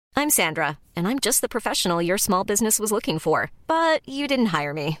I'm Sandra, and I'm just the professional your small business was looking for. But you didn't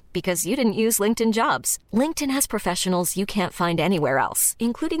hire me because you didn't use LinkedIn Jobs. LinkedIn has professionals you can't find anywhere else,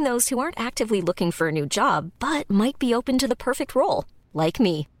 including those who aren't actively looking for a new job, but might be open to the perfect role, like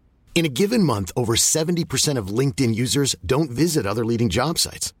me. In a given month, over 70% of LinkedIn users don't visit other leading job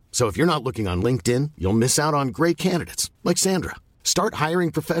sites. So if you're not looking on LinkedIn, you'll miss out on great candidates like Sandra. Start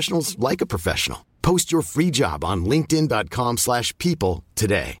hiring professionals like a professional. Post your free job on linkedin.com/people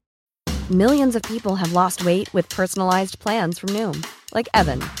today. Millions of people have lost weight with personalized plans from Noom. Like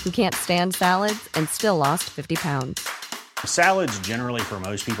Evan, who can't stand salads and still lost 50 pounds. Salads generally for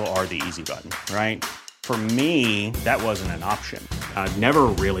most people are the easy button, right? For me, that wasn't an option. I never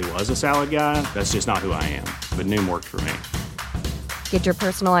really was a salad guy. That's just not who I am. But Noom worked for me. Get your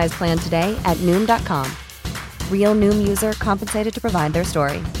personalized plan today at Noom.com. Real Noom user compensated to provide their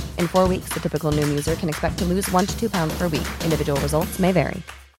story. In 4 weeks, the typical Noom user can expect to lose 1 to 2 pounds per week. Individual results may vary.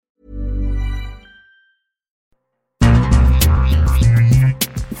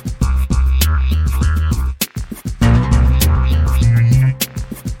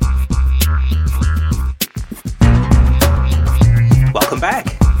 Welcome back.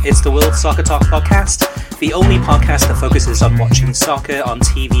 It's the World Soccer Talk podcast, the only podcast that focuses on watching soccer on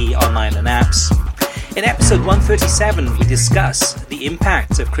TV, online and apps. In episode 137, we discuss the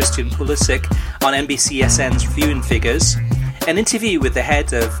impact of Christian Pulisic on NBCSN's viewing figures, an interview with the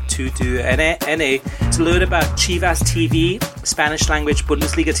head of TUDN to learn about Chivas TV, Spanish language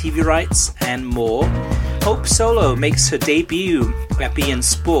Bundesliga TV rights, and more. Hope Solo makes her debut at beIN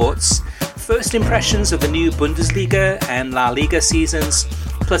Sports, first impressions of the new Bundesliga and La Liga seasons,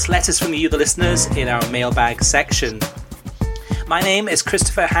 plus letters from you, the listeners, in our mailbag section. My name is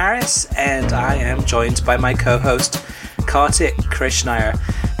Christopher Harris, and I am joined by my co-host, Kartik Krishnaiyer.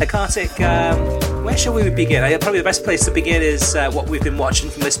 Now, Kartik, where shall we begin? Probably the best place to begin is what we've been watching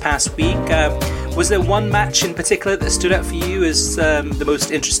from this past week. Was there one match in particular that stood out for you as the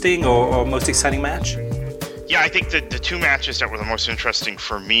most interesting or most exciting match? Yeah, I think that the two matches that were the most interesting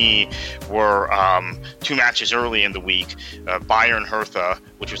for me were two matches early in the week. Bayern Hertha,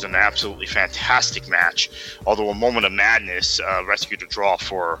 which was an absolutely fantastic match, although a moment of madness rescued a draw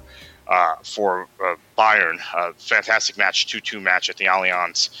for Bayern. Fantastic match, 2-2 match at the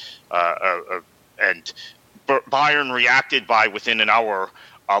Allianz. And Bayern reacted by within an hour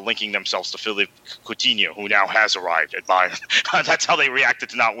linking themselves to Philippe Coutinho, who now has arrived at Bayern. That's how they reacted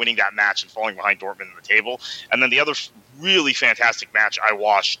to not winning that match and falling behind Dortmund in the table. And then the other really fantastic match I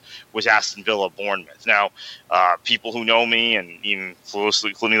watched was Aston Villa-Bournemouth. Now, people who know me, and even closely,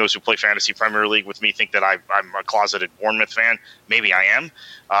 including those who play Fantasy Premier League with me, think that I'm a closeted Bournemouth fan. Maybe I am.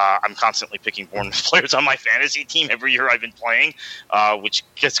 I'm constantly picking Bournemouth players on my fantasy team every year I've been playing, which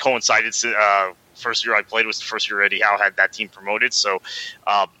gets coincided first year I played was the first year Eddie Howe had that team promoted, so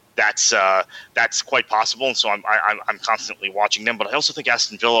that's quite possible. And so I'm constantly watching them. But I also think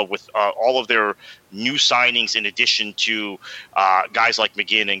Aston Villa, with all of their new signings, in addition to guys like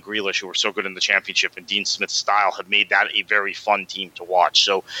McGinn and Grealish, who were so good in the Championship, and Dean Smith's style, have made that a very fun team to watch.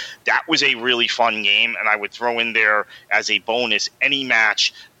 So that was a really fun game, and I would throw in there as a bonus, any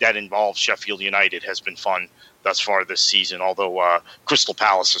match that involves Sheffield United has been fun thus far this season, although Crystal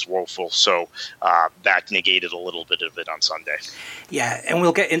Palace is woeful, so that negated a little bit of it on Sunday. Yeah, and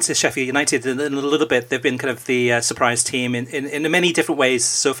we'll get into Sheffield United in a little bit. They've been kind of the surprise team in many different ways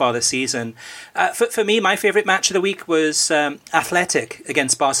so far this season. For me, my favourite match of the week was Athletic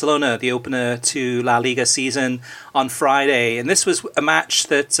against Barcelona, the opener to La Liga season on Friday. And this was a match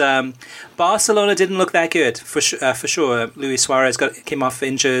that Barcelona didn't look that good, for sure. Luis Suarez came off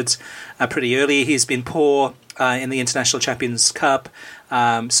injured pretty early. He's been poor in the International Champions Cup.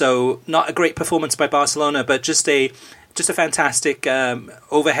 So not a great performance by Barcelona, but just a fantastic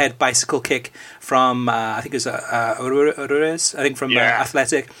overhead bicycle kick from I think it was Urias, from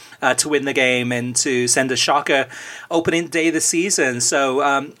Athletic to win the game and to send a shocker opening day of the season.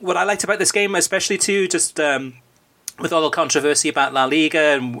 So what I liked about this game, especially too, just with all the controversy about La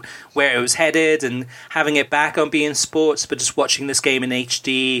Liga and where it was headed, and having it back on beIN Sports, but just watching this game in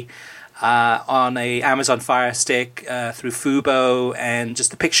HD. On a Amazon Fire Stick through Fubo, and just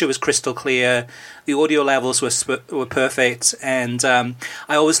the picture was crystal clear. The audio levels were perfect, and I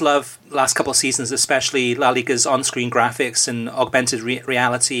always love last couple of seasons, especially La Liga's on-screen graphics and augmented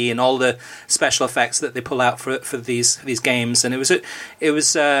reality and all the special effects that they pull out for these games. And it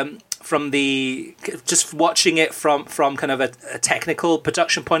was from the just watching it from kind of a technical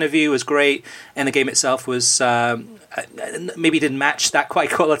production point of view was great, and the game itself was. Maybe didn't match that quite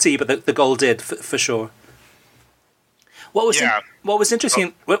quality, but the goal did for sure. What was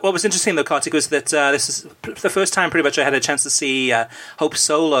interesting though, Kartik, was that this is the first time pretty much I had a chance to see Hope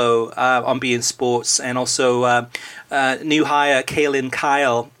Solo on beIN Sports, and also new hire Kaylin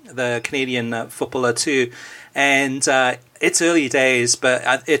Kyle, the Canadian footballer too. And it's early days,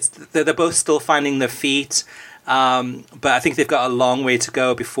 but they're both still finding their feet. But I think they've got a long way to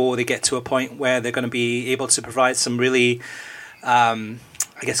go before they get to a point where they're going to be able to provide some really,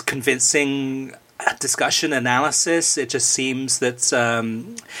 convincing discussion analysis. It just seems that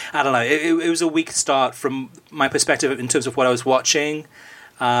I don't know. It was a weak start from my perspective in terms of what I was watching.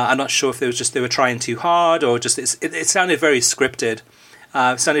 I'm not sure if it was just they were trying too hard, or just it sounded very scripted.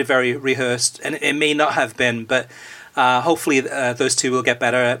 It sounded very rehearsed, and it may not have been, but hopefully those two will get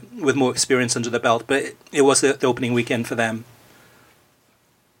better with more experience under the belt. But it was the opening weekend for them.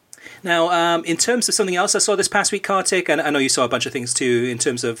 Now, in terms of something else I saw this past week, Kartik, and I know you saw a bunch of things too in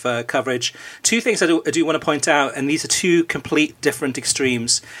terms of coverage. Two things I do want to point out, and these are two complete different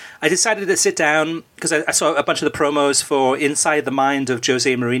extremes. I decided to sit down because I saw a bunch of the promos for Inside the Mind of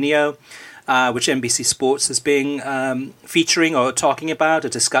Jose Mourinho, which NBC Sports is being featuring or talking about or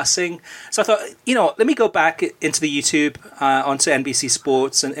discussing. So I thought, let me go back into the YouTube onto NBC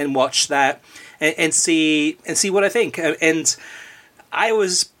Sports and watch that and see what I think. And I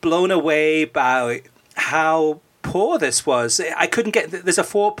was blown away by how poor this was. I couldn't get... There's a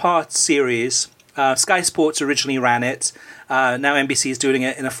 4-part series. Sky Sports originally ran it. Now NBC is doing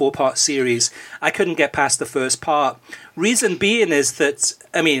it in a 4-part series. I couldn't get past the first part. Reason being is that,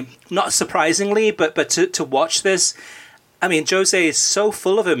 not surprisingly, but to watch this, Jose is so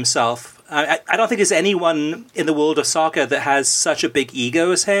full of himself. I don't think there's anyone in the world of soccer that has such a big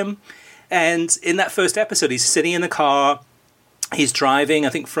ego as him. And in that first episode, he's sitting in the car. He's driving, I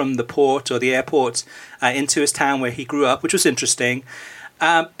think, from the port or the airport into his town where he grew up, which was interesting.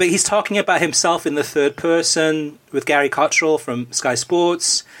 But he's talking about himself in the third person with Gary Cottrell from Sky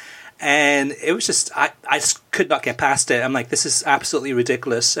Sports. And it was just, I just could not get past it. I'm like, this is absolutely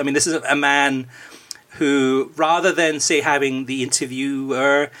ridiculous. This is a man who, rather than, say, having the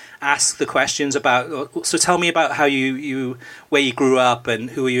interviewer ask the questions about, so tell me about how where you grew up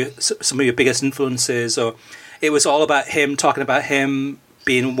and who are some of your biggest influences, or... It was all about him, talking about him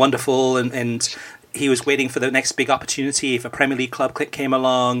being wonderful, and he was waiting for the next big opportunity. If a Premier League club came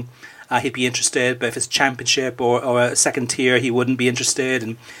along, he'd be interested, but if it's Championship or a second tier, he wouldn't be interested.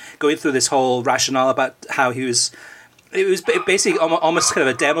 And going through this whole rationale about how it was basically almost kind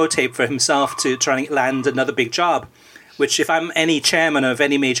of a demo tape for himself to try and land another big job, which if I'm any chairman of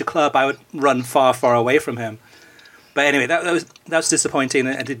any major club, I would run far, far away from him. But anyway, that was disappointing.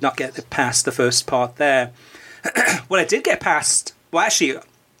 I did not get past the first part there. What I did get past, well, actually,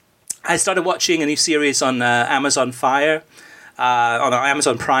 I started watching a new series on Amazon Fire, on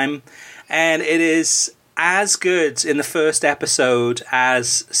Amazon Prime, and it is as good in the first episode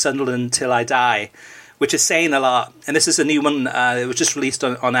as Sunderland Till I Die, which is saying a lot. And this is a new one. It was just released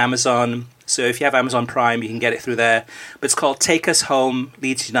on Amazon, so if you have Amazon Prime, you can get it through there. But it's called Take Us Home,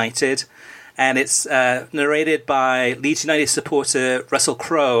 Leeds United, and it's narrated by Leeds United supporter Russell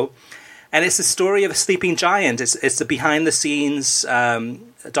Crowe. And it's the story of a sleeping giant. It's the behind-the-scenes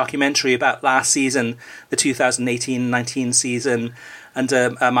documentary about last season, the 2018-19 season,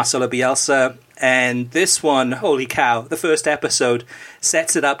 under Marcelo Bielsa. And this one, holy cow, the first episode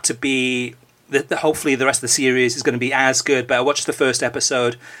sets it up to be... hopefully the rest of the series is going to be as good. But I watched the first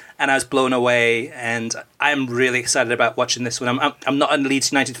episode, and I was blown away. And I'm really excited about watching this one. I'm not a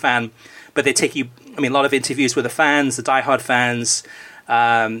Leeds United fan, but they take you... a lot of interviews with the fans, the diehard fans...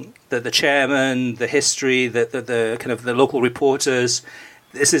 the chairman, the history, the kind of the local reporters.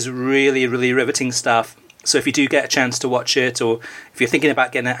 This is really, really riveting stuff. So if you do get a chance to watch it, or if you're thinking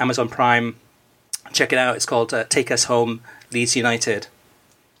about getting it on Amazon Prime, check it out. It's called Take Us Home, Leeds United.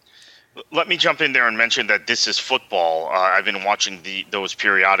 Let me jump in there and mention that This Is Football. I've been watching those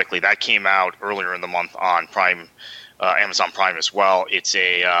periodically. That came out earlier in the month on Prime, Amazon Prime as well. It's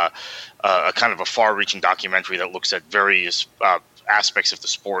a kind of a far-reaching documentary that looks at various aspects of the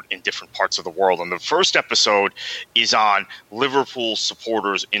sport in different parts of the world. And the first episode is on Liverpool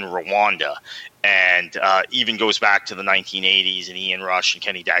supporters in Rwanda, and even goes back to the 1980s and Ian Rush and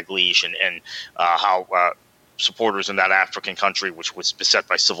Kenny Dalglish and how supporters in that African country, which was beset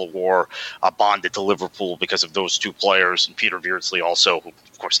by civil war, bonded to Liverpool because of those two players, and Peter Beardsley also, who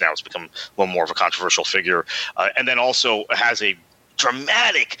of course now has become a little more of a controversial figure, and then also has a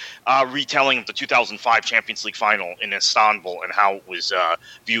dramatic retelling of the 2005 Champions League final in Istanbul and how it was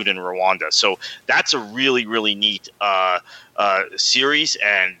viewed in Rwanda. So that's a really, really neat series,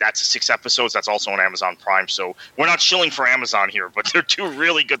 and that's 6 episodes. That's also on Amazon Prime. So we're not shilling for Amazon here, but they're 2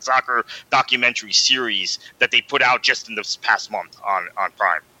 really good soccer documentary series that they put out just in this past month on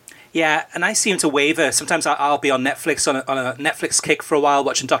Prime. Yeah, and I seem to waver. Sometimes I'll be on Netflix on a Netflix kick for a while,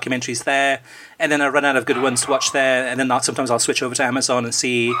 watching documentaries there, and then I run out of good ones to watch there, and then sometimes I'll switch over to Amazon and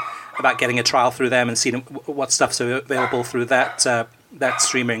see about getting a trial through them and see what stuff's available through that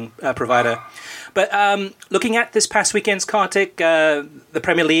streaming provider. But looking at this past weekend's Kartik, the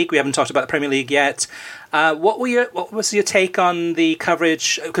Premier League, we haven't talked about the Premier League yet. What was your take on the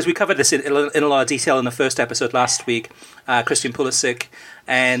coverage? Because we covered this in a lot of detail in the first episode last week. Christian Pulisic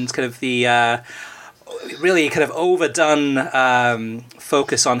and kind of the really kind of overdone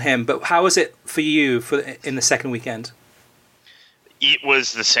focus on him. But how was it for you in the second weekend? It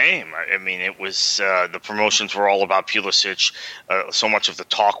was the same. I mean, it was the promotions were all about Pulisic. So much of the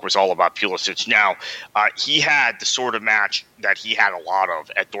talk was all about Pulisic. Now, he had the sort of match that he had a lot of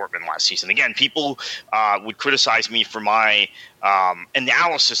at Dortmund last season. Again, people would criticize me for my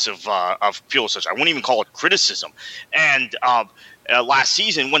analysis of Pulisic. I wouldn't even call it criticism. And last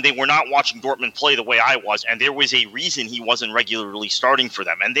season, when they were not watching Dortmund play the way I was, and there was a reason he wasn't regularly starting for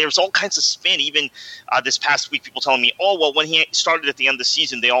them. And there's all kinds of spin, even this past week, people telling me, oh, well, when he started at the end of the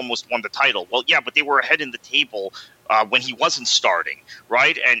season, they almost won the title. Well, yeah, but they were ahead in the table when he wasn't starting,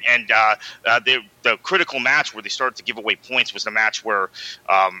 right? And the critical match where they started to give away points was the match where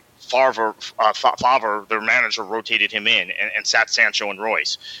Favre, their manager, rotated him in and sat Sancho and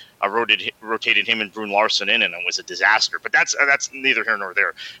Royce. Rotated him and Brun Larsen in, and it was a disaster. But that's neither here nor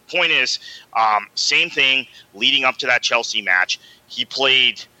there. Point is, same thing leading up to that Chelsea match. He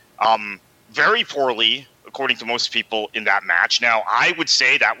played very poorly, according to most people, in that match. Now, I would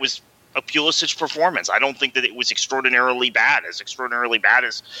say that was a Pulisic performance. I don't think that it was extraordinarily bad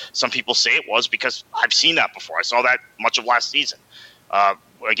as some people say it was, because I've seen that before. I saw that much of last season.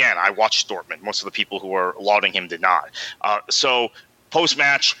 Again, I watched Dortmund. Most of the people who were lauding him did not. So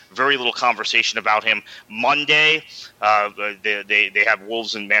post-match, very little conversation about him. Monday, they have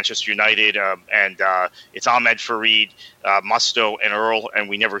Wolves and Manchester United, and it's Ahmed Farid, Musto, and Earl, and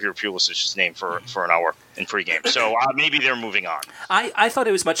we never hear Pulisic's name for an hour in pregame. So maybe they're moving on. I thought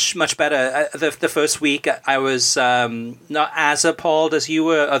it was much better. The first week, I was not as appalled as you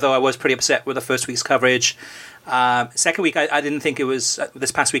were, although I was pretty upset with the first week's coverage. Second week, I didn't think it was,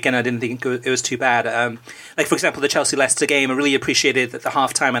 this past weekend, I didn't think it was too bad. Like, for example, the Chelsea-Leicester game, I really appreciated that the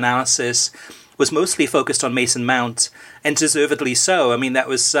halftime analysis was mostly focused on Mason Mount, and deservedly so. I mean, that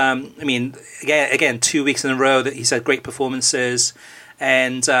was, again, 2 weeks in a row that he's had great performances,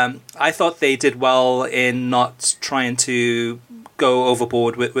 and I thought they did well in not trying to go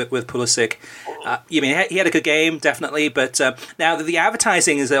overboard with Pulisic. He had a good game, definitely, but now the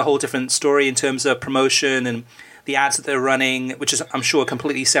advertising is a whole different story in terms of promotion and the ads that they're running, which is, I'm sure, a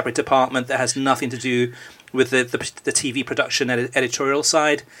completely separate department that has nothing to do with the TV production editorial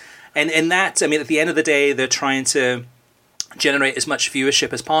side. And in that, I mean, at the end of the day, they're trying to generate as much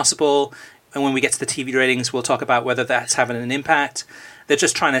viewership as possible. And when we get to the TV ratings, we'll talk about whether that's having an impact. They're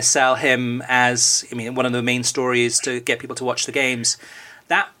just trying to sell him as, one of the main stories to get people to watch the games.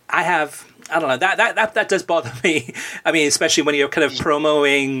 That I don't know, that does bother me. I mean, especially when you're kind of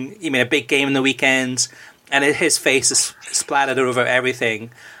promoting, a big game in the weekend, and his face is splattered over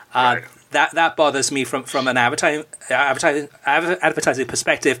everything. Right. That bothers me from an advertising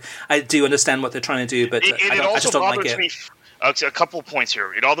perspective. I do understand what they're trying to do, but I just don't like it. A couple of points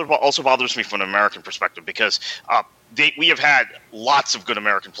here. It also bothers me from an American perspective because we have had lots of good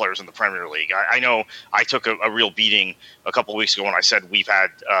American players in the Premier League. I know I took a real beating a couple of weeks ago when I said we've had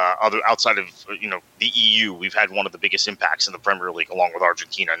outside of the EU, we've had one of the biggest impacts in the Premier League, along with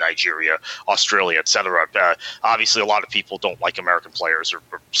Argentina, Nigeria, Australia, etc. Obviously, a lot of people don't like American players or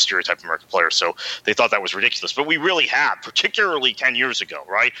stereotype American players, so they thought that was ridiculous. But we really have, particularly 10 years ago,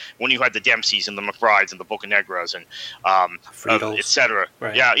 right, when you had the Dempseys and the McBrides and the Bocanegras and etc.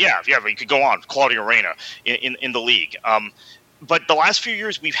 Right. Yeah. But you could go on, Claudio Reyna in the league. But the last few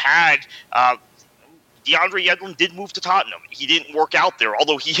years we've had DeAndre Yedlin did move to Tottenham. He didn't work out there,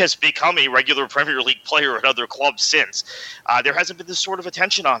 although he has become a regular Premier League player at other clubs since. There hasn't been this sort of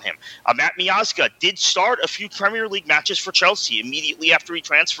attention on him. Matt Miazga did start a few Premier League matches for Chelsea immediately after he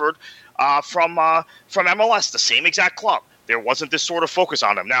transferred from MLS, the same exact club. There wasn't this sort of focus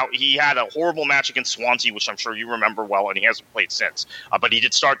on him. Now, he had a horrible match against Swansea, which I'm sure you remember well, and he hasn't played since. But he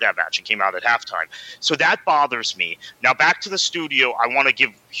did start that match and came out at halftime. So that bothers me. Now, back to the studio, I want to give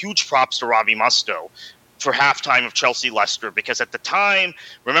huge props to Ravi Musto for halftime of Chelsea-Leicester, because at the time,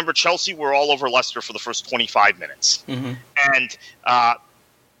 remember, Chelsea were all over Leicester for the first 25 minutes. Mm-hmm. And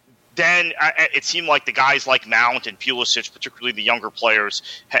then it seemed like the guys like Mount and Pulisic, particularly the younger players,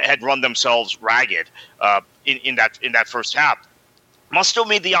 had run themselves ragged in that first half. Musto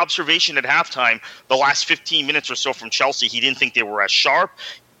made the observation at halftime, the last 15 minutes or so from Chelsea, he didn't think they were as sharp.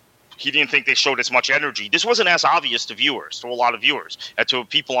 He didn't think they showed as much energy. This wasn't as obvious to viewers, to a lot of viewers, and to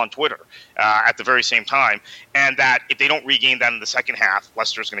people on Twitter at the very same time. And that if they don't regain that in the second half,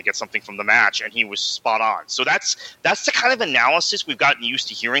 Leicester's going to get something from the match, and he was spot on. So that's the kind of analysis we've gotten used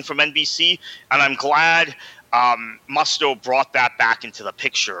to hearing from NBC, and I'm glad Musto brought that back into the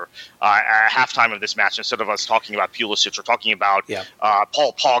picture at halftime of this match instead of us talking about Pulisic or talking about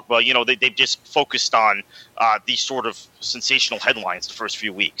Paul Pogba. You know, they've just focused on these sort of sensational headlines the first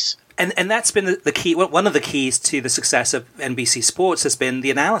few weeks. And that's been the key. One of the keys to the success of NBC Sports has been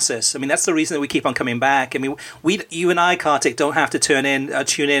the analysis. I mean, that's the reason that we keep on coming back. I mean, you and I, Kartik, don't have to tune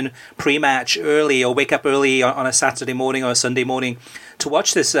in pre-match early or wake up early on a Saturday morning or a Sunday morning to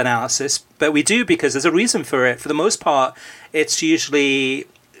watch this analysis, but we do because there's a reason for it. For the most part, it's usually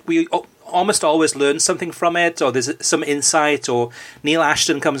we almost always learn something from it, or there's some insight, or Neil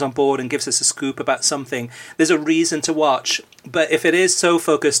Ashton comes on board and gives us a scoop about something. There's a reason to watch. But if it is so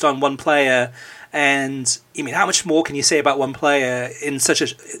focused on one player, and I mean, how much more can you say about one player in such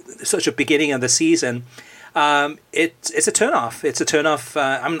a beginning of the season? It's a turnoff. It's a turnoff.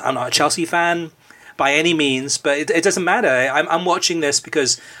 I'm not a Chelsea fan by any means, but it doesn't matter. I'm watching this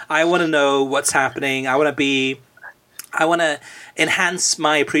because I want to know what's happening. I want to enhance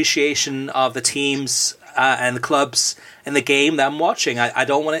my appreciation of the teams and the clubs and the game that I'm watching. I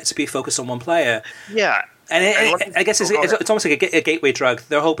don't want it to be focused on one player. Yeah. And I guess it's almost like a gateway drug.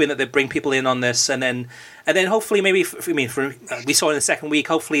 They're hoping that they bring people in on this, and then hopefully maybe we saw in the second week.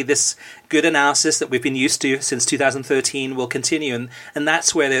 Hopefully this good analysis that we've been used to since 2013 will continue, and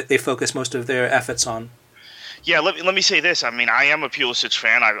that's where they focus most of their efforts on. Yeah, let me say this. I mean, I am a Pulisic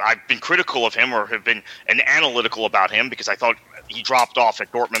fan. I've been critical of him or have been analytical about him because I thought he dropped off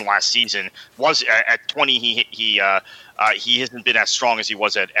at Dortmund last season. Was at 20 he hasn't been as strong as he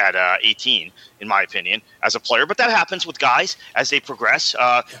was at 18, in my opinion, as a player. But that happens with guys as they progress.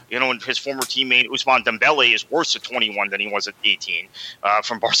 And his former teammate Ousmane Dembele is worse at 21 than he was at 18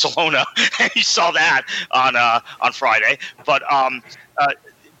 from Barcelona. You saw that on Friday. But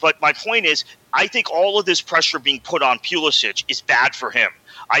my point is, I think all of this pressure being put on Pulisic is bad for him.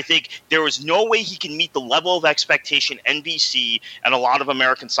 I think there is no way he can meet the level of expectation NBC and a lot of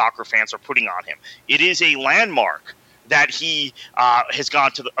American soccer fans are putting on him. It is a landmark that he has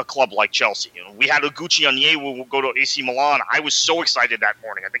gone to a club like Chelsea. We had Oguchi Onyewu go to AC Milan. I was so excited that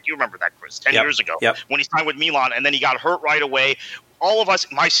morning. I think you remember that, Chris, 10 years ago when he signed with Milan, and then he got hurt right away. All of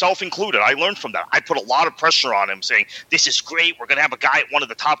us, myself included, I learned from that. I put a lot of pressure on him saying, this is great. We're going to have a guy at one of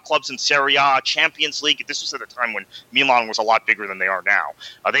the top clubs in Serie A, Champions League. This was at a time when Milan was a lot bigger than they are now.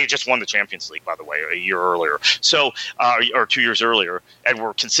 They had just won the Champions League, by the way, a year earlier. So, or 2 years earlier, and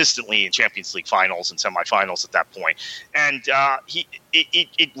were consistently in Champions League finals and semifinals at that point. And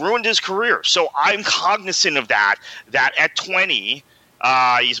it ruined his career. So I'm cognizant of that at 20,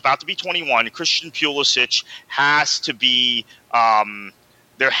 he's about to be 21. Christian Pulisic has to be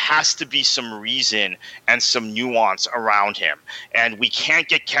there has to be some reason and some nuance around him. And we can't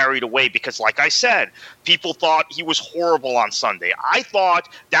get carried away because, like I said, people thought he was horrible on Sunday. I thought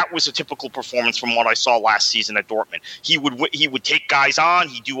that was a typical performance from what I saw last season at Dortmund. He would take guys on.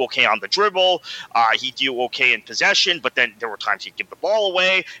 He'd do okay on the dribble. He'd do okay in possession, but then there were times he'd give the ball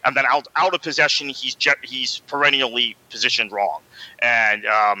away. And then out of possession, he's perennially positioned wrong. And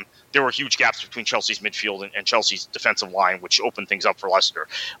there were huge gaps between Chelsea's midfield and Chelsea's defensive line, which opened things up for Leicester.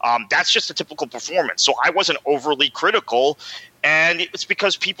 That's just a typical performance. So I wasn't overly critical, and it's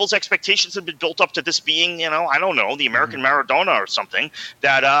because people's expectations have been built up to this being, I don't know, the American Maradona or something,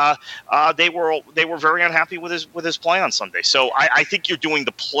 that they were very unhappy with his play on Sunday. So I think you're doing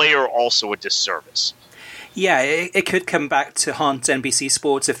the player also a disservice. Yeah, it could come back to haunt NBC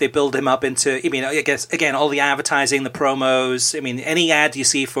Sports if they build him up into, I guess, again, all the advertising, the promos. Any ad you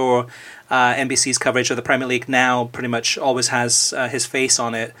see for NBC's coverage of the Premier League now pretty much always has his face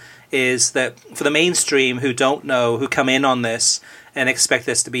on it, is that for the mainstream who don't know, who come in on this and expect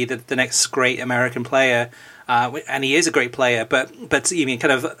this to be the next great American player, and he is a great player, but even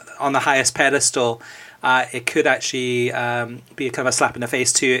kind of on the highest pedestal, it could actually be kind of a slap in the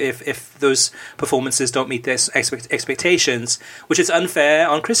face too if those performances don't meet their expectations, which is unfair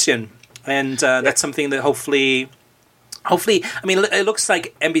on Christian. And that's something that hopefully, it looks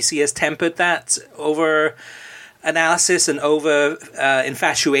like NBC has tempered that over analysis and over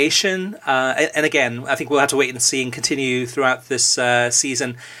infatuation. And again, I think we'll have to wait and see and continue throughout this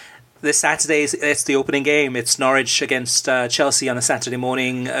season. This Saturday, it's the opening game. It's Norwich against Chelsea on a Saturday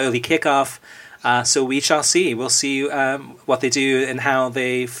morning, early kickoff. So we shall see. We'll see what they do and how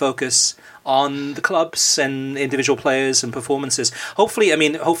they focus on the clubs and individual players and performances. Hopefully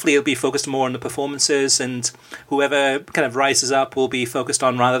it'll be focused more on the performances, and whoever kind of rises up will be focused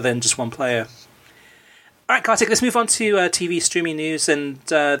on rather than just one player. All right, Kartik, let's move on to TV streaming news. And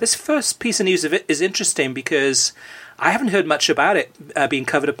this first piece of news is interesting because I haven't heard much about it being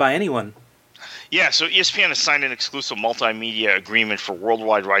covered by anyone. Yeah, so ESPN has signed an exclusive multimedia agreement for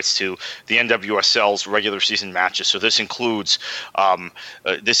worldwide rights to the NWSL's regular season matches. So this includes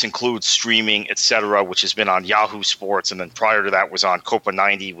streaming, etc., which has been on Yahoo Sports, and then prior to that was on Copa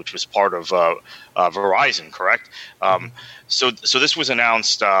 90, which was part of Verizon, correct? So this was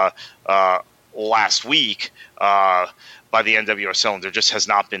announced last week by the NWSL, and there just has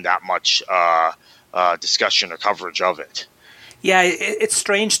not been that much discussion or coverage of it. Yeah, it's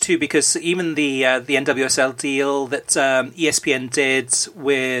strange too, because even the NWSL deal that ESPN did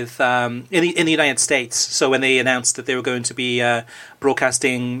with in the United States. So when they announced that they were going to be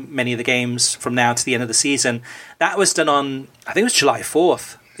broadcasting many of the games from now to the end of the season, that was done on, I think it was July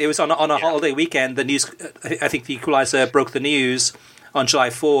 4th. It was on a holiday weekend. The news, I think the Equalizer broke the news on July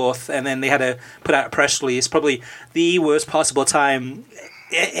 4th, and then they had to put out a press release. Probably the worst possible time,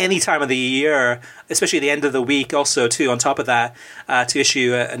 any time of the year, especially at the end of the week also too, on top of that, to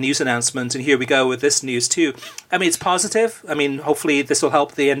issue a news announcement. And here we go with this news too. I mean, it's positive. I mean, hopefully this will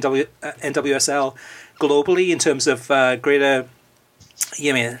help the NWSL globally in terms of greater,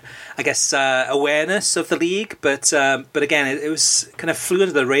 awareness of the league. But again, it was kind of flew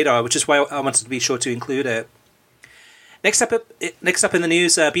under the radar, which is why I wanted to be sure to include it. Next up in the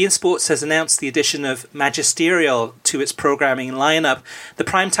news, beIN Sports has announced the addition of Magisterial to its programming lineup. The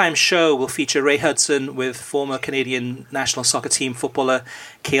primetime show will feature Ray Hudson with former Canadian national soccer team footballer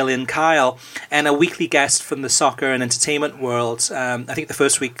Kaylin Kyle, and a weekly guest from the soccer and entertainment world. I think the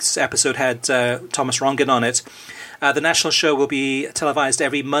first week's episode had Thomas Rongen on it. The national show will be televised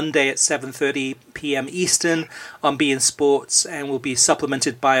every Monday at 7:30 p.m. Eastern on beIN Sports, and will be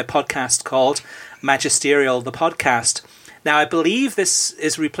supplemented by a podcast called Magisterial, the podcast. Now, I believe this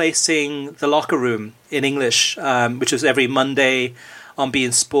is replacing The Locker Room in English, which is every Monday on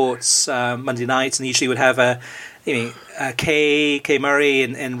beIN Sports, Monday night, and usually would have Kay Murray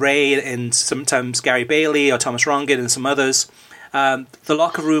and Ray, and sometimes Gary Bailey or Thomas Rongen and some others. The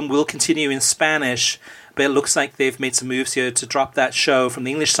Locker Room will continue in Spanish, but it looks like they've made some moves here to drop that show from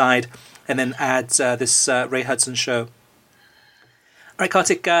the English side and then add this Ray Hudson show. All right,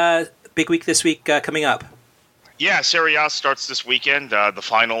 Kartik, big week this week coming up. Yeah, Serie A starts this weekend, the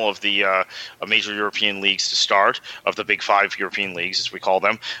final of the major European leagues to start, of the Big Five European leagues, as we call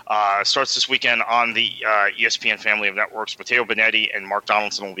them. Starts this weekend on the ESPN family of networks. Matteo Bonetti and Mark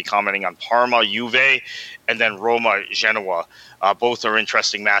Donaldson will be commenting on Parma, Juve, and then Roma, Genoa. Both are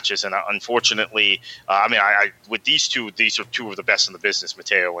interesting matches, and unfortunately, with these are two of the best in the business,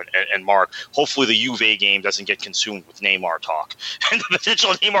 Matteo and Mark. Hopefully the Juve game doesn't get consumed with Neymar talk. And the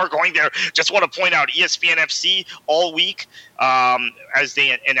potential of Neymar going there, just want to point out, ESPN FC all week, as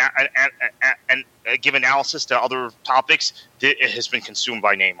they give analysis to other topics, it has been consumed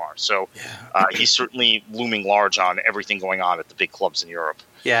by Neymar. So he's certainly looming large on everything going on at the big clubs in Europe.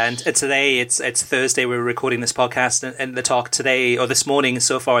 Yeah, and today, it's Thursday, we're recording this podcast, and the talk today, or this morning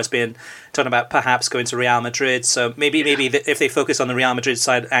so far, has been talking about perhaps going to Real Madrid. So maybe if they focus on the Real Madrid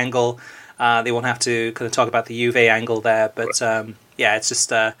side angle, they won't have to kind of talk about the Juve angle there. But it's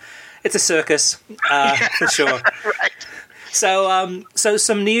just it's a circus for sure. Right. So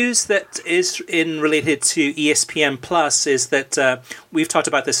some news that is related to ESPN Plus is that we've talked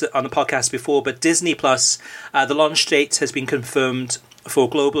about this on the podcast before, but Disney Plus, the launch date has been confirmed for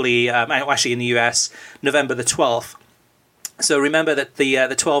globally, actually in the US, November the 12th. So remember that the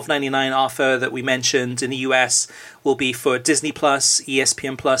 $12.99 offer that we mentioned in the US will be for Disney Plus,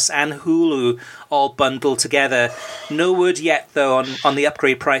 ESPN Plus, and Hulu all bundled together. No word yet, though, on the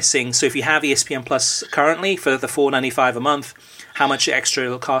upgrade pricing. So if you have ESPN Plus currently for the $4.95 a month, how much extra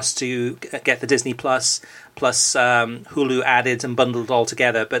it'll cost to get the Disney Plus Hulu added and bundled all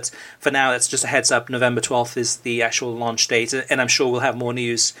together. But for now, it's just a heads up. November 12th is the actual launch date, and I'm sure we'll have more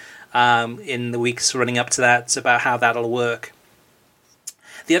news in the weeks running up to that about how that'll work.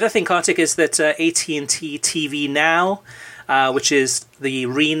 The other thing, Kartik, is that AT&T TV Now, which is the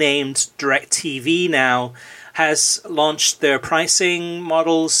renamed DirecTV Now, has launched their pricing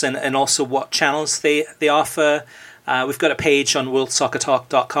models and also what channels they offer. We've got a page on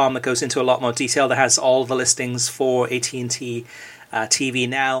worldsoccertalk.com that goes into a lot more detail that has all the listings for AT&T TV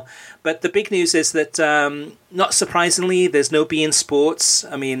Now. But the big news is that, not surprisingly, there's no beIN Sports.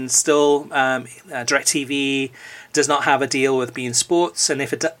 I mean, still, DirecTV does not have a deal with beIN Sports, and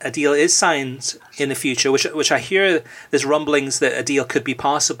if a deal is signed in the future, which I hear there's rumblings that a deal could be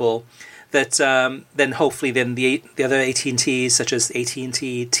possible, that then hopefully then the other AT&Ts, such as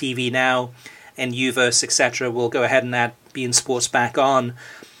AT&T TV Now and Uverse, etc., will go ahead and add beIN Sports back on.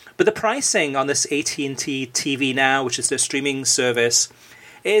 But the pricing on this AT&T TV Now, which is their streaming service,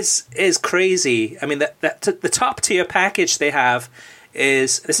 is crazy. I mean, the top tier package they have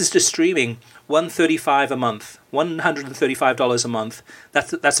is, this is just streaming, $135 a month, $135 a month.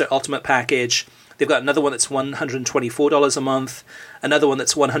 That's their ultimate package. They've got another one that's $124 a month, another one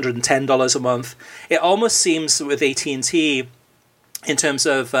that's $110 a month. It almost seems with AT&T, in terms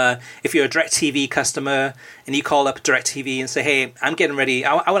of if you're a DirecTV customer and you call up DirecTV and say, hey, I'm getting ready,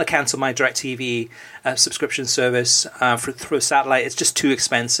 I want to cancel my DirecTV subscription service through satellite, it's just too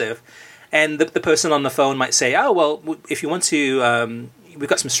expensive. And the person on the phone might say, oh, well, if you want to, we've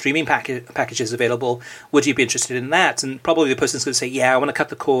got some streaming packages available, would you be interested in that? And probably the person's going to say, yeah, I want to cut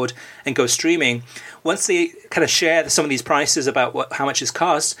the cord and go streaming. Once they kind of share some of these prices about how much it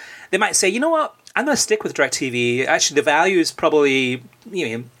costs, they might say, you know what, I'm going to stick with DirecTV. Actually, the value is probably,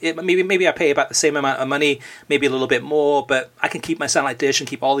 maybe I pay about the same amount of money, maybe a little bit more, but I can keep my satellite dish and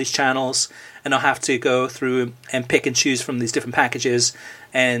keep all these channels, and I'll have to go through and pick and choose from these different packages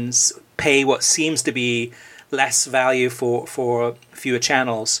and pay what seems to be less value for fewer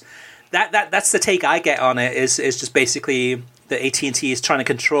channels. That's the take I get on it. Is just basically that AT&T is trying to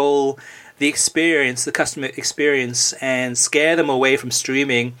control the experience, the customer experience, and scare them away from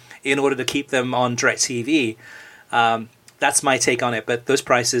streaming in order to keep them on DirecTV. That's my take on it, but those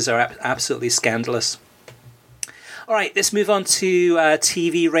prices are absolutely scandalous. All right, let's move on to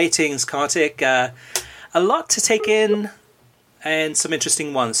TV ratings, Kartik. A lot to take in and some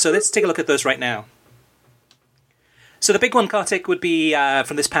interesting ones. So let's take a look at those right now. So the big one, Kartik, would be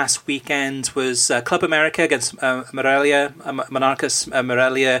from this past weekend was Club America against Monarcas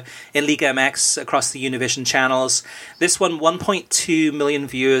Morelia in Liga MX across the Univision channels. This one, 1.2 million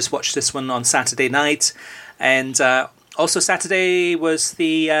viewers watched this one on Saturday night. And also Saturday was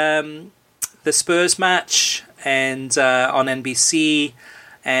the Spurs match and on NBC.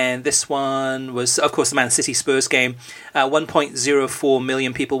 And this one was, of course, the Man City Spurs game. 1.04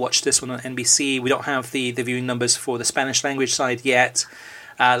 million people watched this one on NBC. We don't have the viewing numbers for the Spanish language side yet.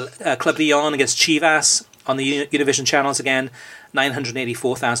 Club Leon against Chivas on the Univision channels again.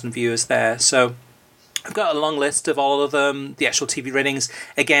 984,000 viewers there. So I've got a long list of all of them, the actual TV ratings.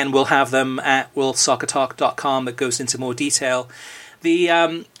 Again, we'll have them at worldsoccertalk.com that goes into more detail.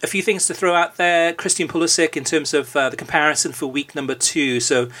 A few things to throw out there. Christian Pulisic in terms of the comparison for week number 2.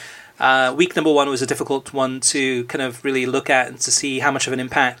 So week number 1 was a difficult one to kind of really look at and to see how much of an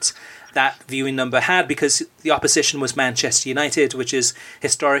impact that viewing number had, because the opposition was Manchester United, which has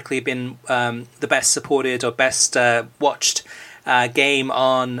historically been the best supported or best watched game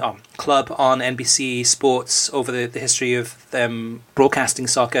on club on NBC Sports over the history of them broadcasting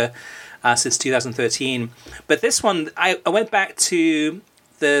soccer. Since 2013. But this one, I went back to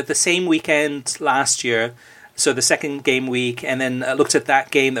the same weekend last year, so the second game week, and then looked at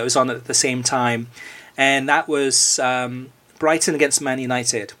that game that was on at the same time, and that was Brighton against Man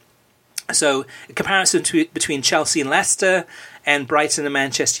United. So a comparison between Chelsea and Leicester and Brighton and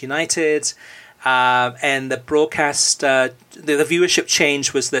Manchester United, and the broadcast, the viewership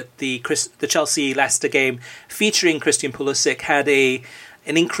change was that the Chelsea-Leicester game featuring Christian Pulisic had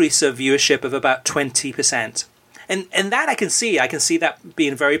an increase of viewership of about 20%. And that I can see that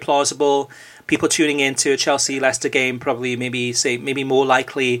being very plausible. People tuning into a Chelsea-Leicester game probably maybe more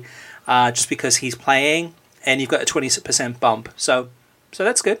likely just because he's playing, and you've got a 20% bump. So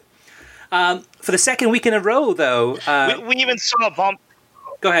that's good. For the second week in a row, though... we even saw a bump...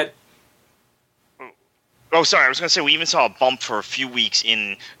 Go ahead. Oh, sorry. I was going to say we even saw a bump for a few weeks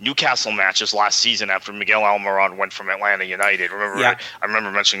in Newcastle matches last season after Miguel Almiron went from Atlanta United. I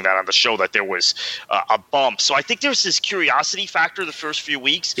remember mentioning that on the show, that there was a bump. So I think there's this curiosity factor the first few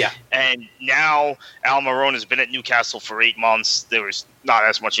weeks. Yeah. And now Almiron has been at Newcastle for 8 months. There was not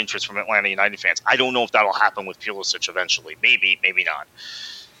as much interest from Atlanta United fans. I don't know if that'll happen with Pulisic eventually. Maybe, maybe not.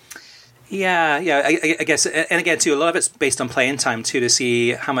 Yeah, I guess, and again, too, a lot of it's based on playing time, too, to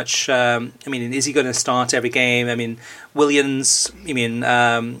see how much, is he going to start every game? I mean, Williams,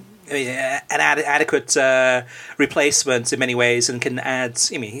 an adequate replacement in many ways, and can add,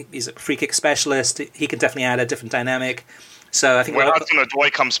 he's a free kick specialist, he can definitely add a different dynamic. So I think when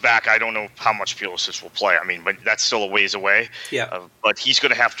Hudson-Odoi comes back, I don't know how much Pulisic will play. I mean, but that's still a ways away. Yeah. But he's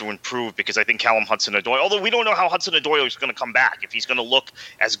going to have to improve because I think Callum Hudson-Odoi, although we don't know how Hudson-Odoi is going to come back, if he's going to look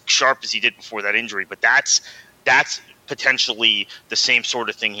as sharp as he did before that injury. But that's potentially the same sort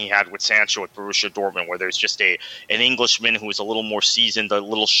of thing he had with Sancho at Borussia Dortmund, where there's just an Englishman who is a little more seasoned,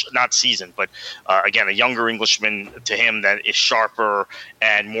 not seasoned, but again, a younger Englishman to him that is sharper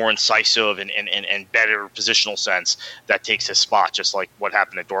and more incisive and better positional sense that takes his spot, just like what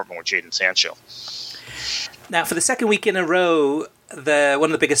happened at Dortmund with Jadon Sancho. Now, for the second week in a row, one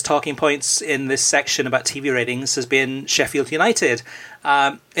of the biggest talking points in this section about TV ratings has been Sheffield United.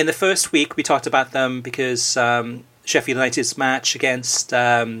 In the first week, we talked about them because Sheffield United's match against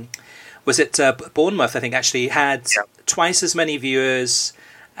Bournemouth, I think, actually had twice as many viewers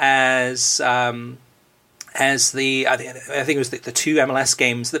as the I think it was the two MLS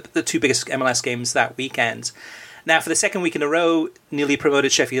games, the two biggest MLS games that weekend. Now, for the second week in a row, newly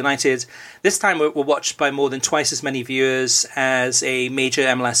promoted Sheffield United, this time were watched by more than twice as many viewers as a major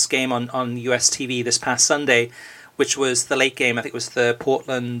MLS game on US TV this past Sunday, which was the late game. I think it was the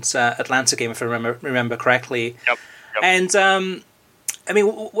Portland-Atlanta game, if I remember correctly. Yep. And, I mean,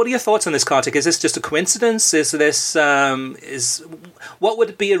 what are your thoughts on this, Kartik? Is this just a coincidence? What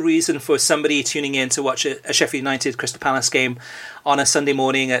would be a reason for somebody tuning in to watch a Sheffield United Crystal Palace game on a Sunday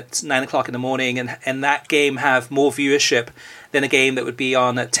morning at 9 o'clock in the morning and that game have more viewership than a game that would be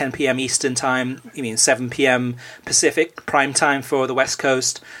on at 10 p.m. Eastern time, 7 p.m. Pacific, prime time for the West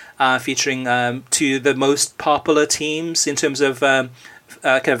Coast, featuring two of the most popular teams in terms of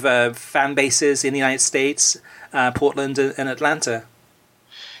fan bases in the United States, Portland and Atlanta?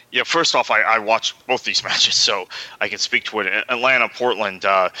 Yeah, first off, I watched both these matches, so I can speak to it. Atlanta, Portland,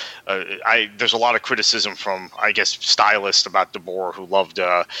 there's a lot of criticism from, I guess, stylists about De Boer, who loved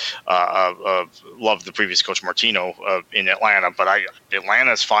the previous coach Martino in Atlanta. But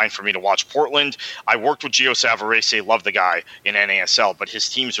Atlanta is fine for me to watch. Portland, I worked with Gio Savarese, love the guy in NASL, but his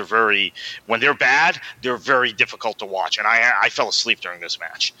teams are when they're bad, they're very difficult to watch. And I fell asleep during this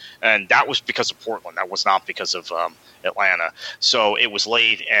match, and that was because of Portland. That was not because of Atlanta. So it was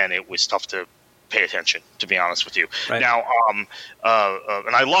late and it was tough to pay attention, to be honest with you. Right. Now, and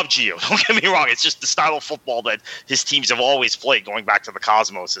I love Gio, don't get me wrong. It's just the style of football that his teams have always played, going back to the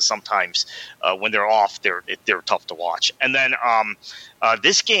Cosmos, is sometimes when they're off, they're tough to watch. And then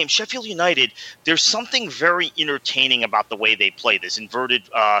this game, Sheffield United, there's something very entertaining about the way they play. This inverted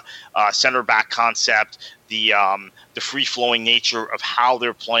center back concept, the free-flowing nature of how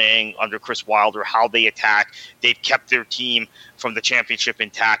they're playing under Chris Wilder, how they attack. They've kept their team from the championship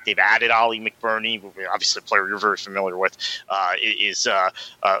intact. They've added Ollie McBurney, obviously a player you're very familiar with, is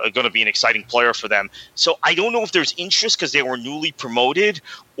going to be an exciting player for them. So I don't know if there's interest because they were newly promoted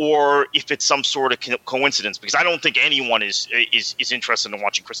or if it's some sort of coincidence, because I don't think anyone is interested in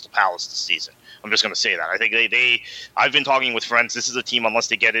watching Crystal Palace this season. I'm just going to say that. I think I've been talking with friends. This is a team, unless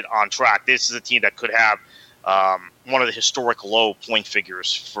they get it on track, this is a team that could have one of the historic low point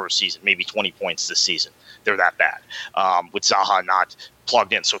figures for a season, maybe 20 points this season. They're that bad, with Zaha not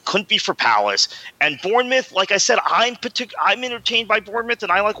plugged in. So it couldn't be for Palace. And Bournemouth, like I said, I'm entertained by Bournemouth,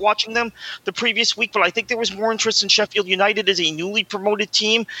 and I like watching them the previous week, but I think there was more interest in Sheffield United as a newly promoted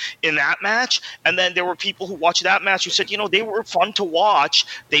team in that match. And then there were people who watched that match who said, they were fun to watch.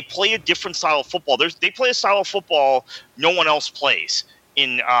 They play a different style of football. They play a style of football no one else plays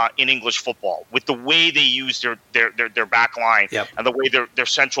in English football, with the way they use their back line. Yep. And the way their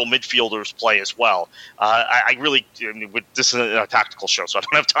central midfielders play as well. This is a tactical show, so I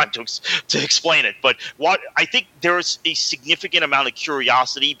don't have time to explain it. But what I think there's a significant amount of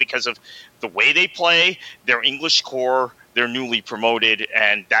curiosity because of the way they play, their English core, they're newly promoted,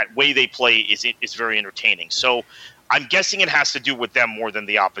 and that way they play is very entertaining. So I'm guessing it has to do with them more than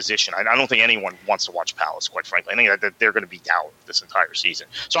the opposition. I don't think anyone wants to watch Palace, quite frankly. I think that they're going to be down this entire season.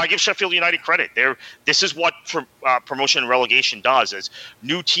 So I give Sheffield United credit. This is what promotion and relegation does, is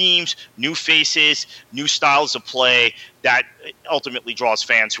new teams, new faces, new styles of play that ultimately draws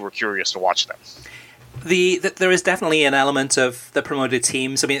fans who are curious to watch them. There is definitely an element of the promoted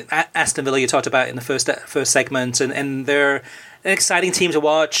teams. I mean, Aston Villa you talked about in the first segment, and they're an exciting team to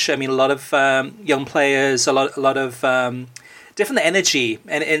watch. I mean, a lot of young players, a lot of different energy,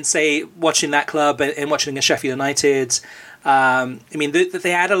 and say watching that club and watching a Sheffield United. I mean,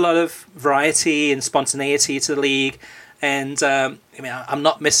 they add a lot of variety and spontaneity to the league. And I'm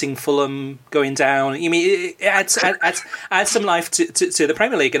not missing Fulham going down. I mean, it adds some life to the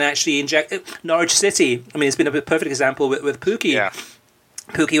Premier League, and actually inject Norwich City. I mean, it's been a perfect example with Pukki. Yeah.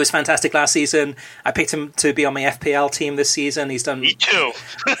 Pookie was fantastic last season. I picked him to be on my FPL team this season. He's done Me too.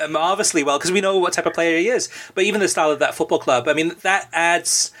 marvelously well because we know what type of player he is. But even the style of that football club, I mean, that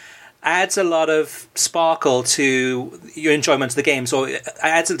adds a lot of sparkle to your enjoyment of the game. So it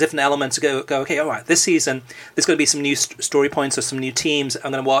adds a different element to go okay, all right, this season there's going to be some new story points or some new teams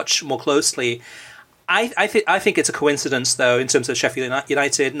I'm going to watch more closely. I think it's a coincidence, though, in terms of Sheffield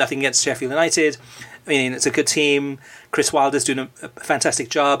United. Nothing against Sheffield United. I mean, it's a good team. Chris Wilder's doing a fantastic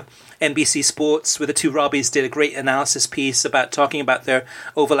job. NBC Sports, with the two Robbies, did a great analysis piece about talking about their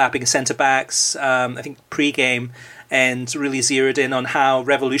overlapping centre-backs, I think pre-game, and really zeroed in on how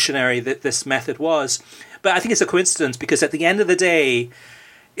revolutionary this method was. But I think it's a coincidence because at the end of the day,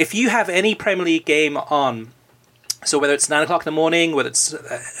 if you have any Premier League game on, so whether it's 9 o'clock in the morning, whether it's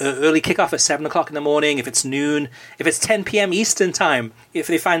early kickoff at 7 o'clock in the morning, if it's noon, if it's 10 p.m. Eastern time, if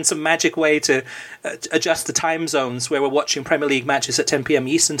they find some magic way to adjust the time zones where we're watching Premier League matches at 10 p.m.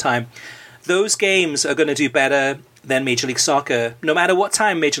 Eastern time, those games are going to do better than Major League Soccer, no matter what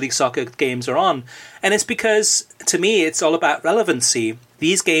time Major League Soccer games are on. And it's because, to me, it's all about relevancy.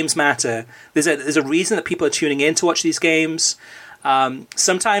 These games matter. There's a reason that people are tuning in to watch these games.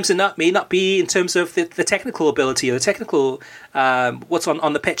 Sometimes it may not be in terms of the technical ability or the technical what's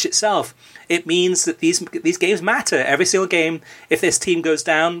on the pitch itself. It means that these games matter. Every single game, if this team goes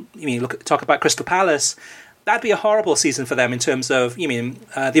down, talk about Crystal Palace, that'd be a horrible season for them in terms of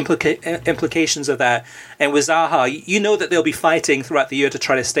the implications of that. And with Zaha, you know that they'll be fighting throughout the year to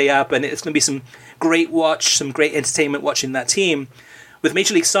try to stay up, and it's going to be some great entertainment watching that team. With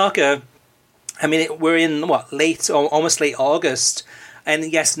Major League Soccer, I mean, we're in almost late August,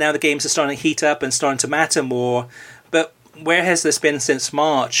 and yes, now the games are starting to heat up and starting to matter more. But where has this been since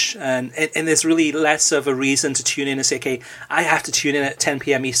March? And there's really less of a reason to tune in and say, okay, I have to tune in at 10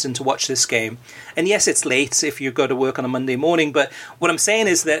 p.m. Eastern to watch this game. And yes, it's late if you go to work on a Monday morning. But what I'm saying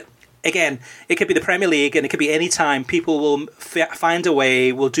is that, again, it could be the Premier League and it could be any time. People will find a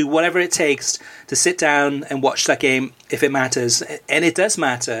way, will do whatever it takes to sit down and watch that game if it matters. And it does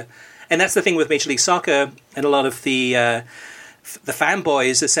matter. And that's the thing with Major League Soccer and a lot of the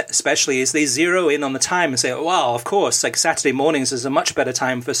fanboys, especially, is they zero in on the time and say, "Wow, of course, like Saturday mornings is a much better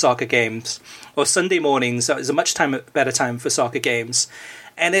time for soccer games, or Sunday mornings is a much better time for soccer games."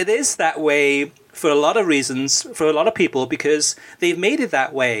 And it is that way for a lot of reasons, for a lot of people, because they've made it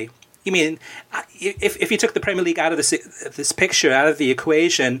that way. You mean, if you took the Premier League out of this picture, out of the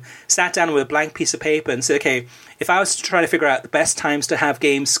equation, sat down with a blank piece of paper and said, okay, if I was to try to figure out the best times to have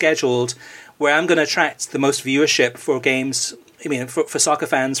games scheduled where I'm going to attract the most viewership for games, for soccer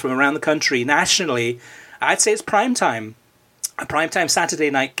fans from around the country, nationally, I'd say it's prime time. A primetime Saturday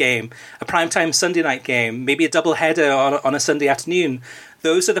night game, a primetime Sunday night game, maybe a double header on a Sunday afternoon.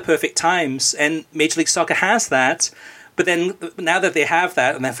 Those are the perfect times, and Major League Soccer has that. But then now that they have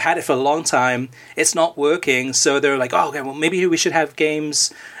that, and they've had it for a long time, it's not working. So they're like, oh, okay, well, maybe we should have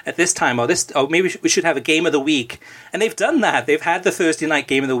games at this time, or maybe we should have a game of the week. And they've done that. They've had the Thursday night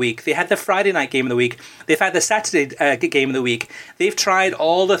game of the week. They had the Friday night game of the week. They've had the Saturday game of the week. They've tried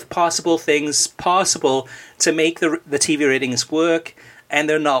all the possible things possible to make the TV ratings work, and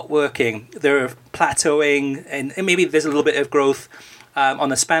they're not working. They're plateauing, and maybe there's a little bit of growth on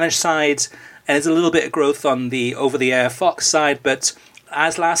the Spanish side, and there's a little bit of growth on the over-the-air Fox side, but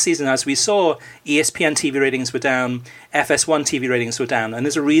as last season, as we saw, ESPN TV ratings were down, FS1 TV ratings were down, and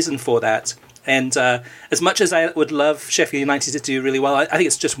there's a reason for that. And as much as I would love Sheffield United to do really well, I think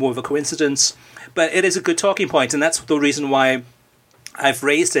it's just more of a coincidence. But it is a good talking point, and that's the reason why I've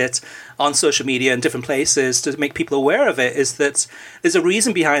raised it on social media and different places to make people aware of it, is that there's a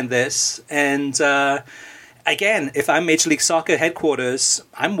reason behind this. And again, if I'm Major League Soccer headquarters,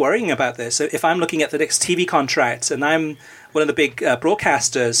 I'm worrying about this. If I'm looking at the next TV contract and I'm one of the big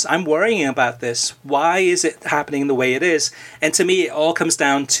broadcasters, I'm worrying about this. Why is it happening the way it is? And to me, it all comes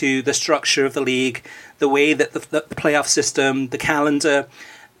down to the structure of the league, the way that the playoff system, the calendar,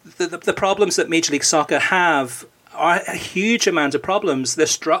 the problems that Major League Soccer have are a huge amount of problems. They're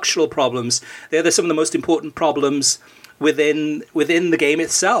structural problems. They're some of the most important problems within the game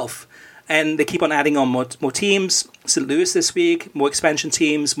itself. And they keep on adding on more teams. St. Louis this week, more expansion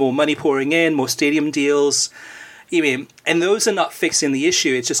teams, more money pouring in, more stadium deals. And those are not fixing the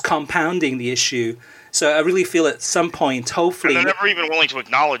issue. It's just compounding the issue. So I really feel at some point, hopefully... And they're never even willing to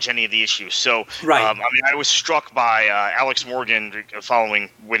acknowledge any of the issues. So, right. I was struck by Alex Morgan, following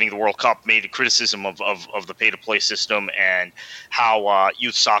winning the World Cup, made a criticism of the pay-to-play system and how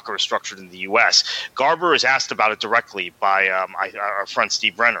youth soccer is structured in the U.S. Garber is asked about it directly by our friend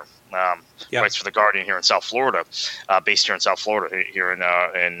Steve Brenner. writes for The Guardian here in South Florida, based here in South Florida, here in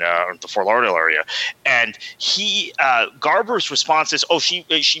the Fort Lauderdale area. And Garber's response is,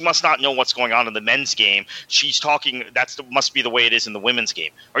 she must not know what's going on in the men's game. She's talking, must be the way it is in the women's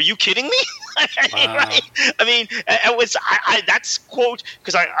game. Are you kidding me? Wow. Right? I mean, that's quote,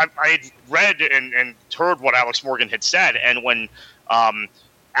 because I had read and heard what Alex Morgan had said, and when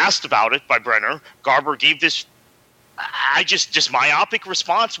asked about it by Brenner, Garber gave this just myopic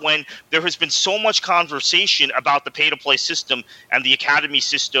response when there has been so much conversation about the pay-to-play system and the academy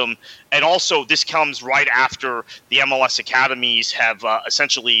system, and also this comes right after the MLS academies have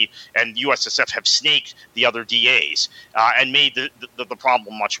essentially, and USSF have snaked the other DAs and made the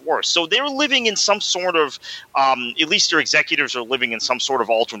problem much worse. So they're living in some sort of, at least their executives are living in some sort of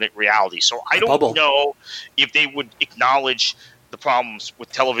alternate reality. So I don't know if they would acknowledge the problems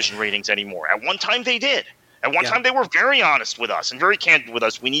with television ratings anymore. At one time they did. At one time, they were very honest with us and very candid with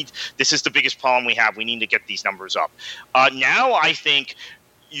us. This is the biggest problem we have. We need to get these numbers up. Now, I think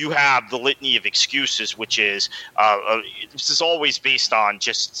you have the litany of excuses, which is this is always based on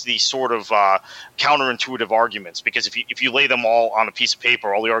just these sort of counterintuitive arguments. Because if you lay them all on a piece of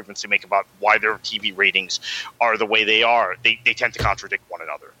paper, all the arguments they make about why their TV ratings are the way they are, they tend to contradict one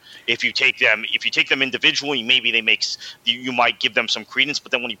another. If you take them individually, maybe you might give them some credence,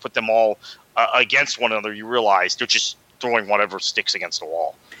 but then when you put them all against one another, you realize they're just throwing whatever sticks against the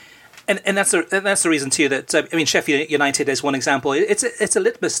wall. And that's the reason too that Sheffield United is one example. It's a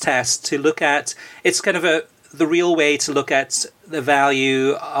litmus test to look at. It's kind of the real way to look at the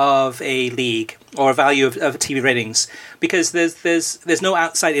value of a league or value of TV ratings, because there's no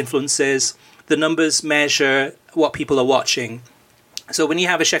outside influences. The numbers measure what people are watching. So when you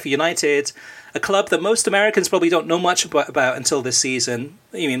have a Sheffield United, a club that most Americans probably don't know much about until this season.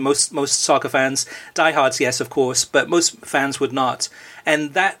 I mean, most soccer fans, diehards, yes, of course, but most fans would not.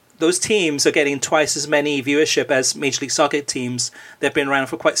 And those teams are getting twice as many viewership as Major League Soccer teams. They've been around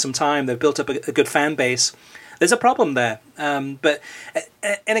for quite some time. They've built up a good fan base. There's a problem there. But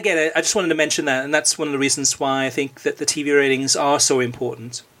again, I just wanted to mention that, and that's one of the reasons why I think that the TV ratings are so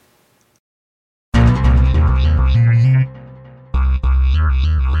important.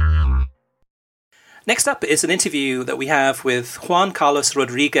 Next up is an interview that we have with Juan Carlos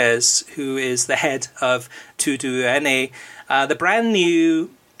Rodriguez, who is the head of TUDN, the brand new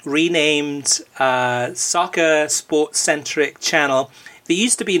renamed soccer sports-centric channel. They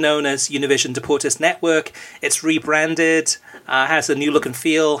used to be known as Univision Deportes Network. It's rebranded, has a new look and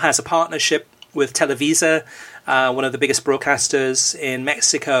feel, has a partnership with Televisa, one of the biggest broadcasters in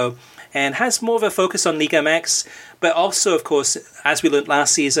Mexico, and has more of a focus on Liga MX, but also, of course, as we learned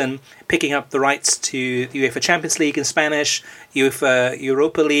last season, picking up the rights to the UEFA Champions League in Spanish, UEFA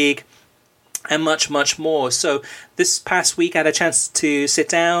Europa League, and much, much more. So this past week I had a chance to sit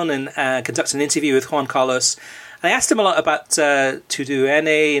down and conduct an interview with Juan Carlos. I asked him a lot about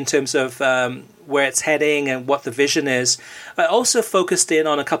TUDN in terms of where it's heading and what the vision is. I also focused in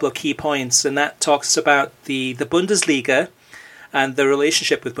on a couple of key points, and that talks about the Bundesliga and the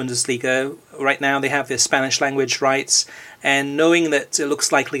relationship with Bundesliga. Right now they have their Spanish language rights, and knowing that it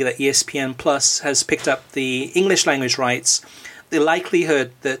looks likely that ESPN Plus has picked up the English language rights, the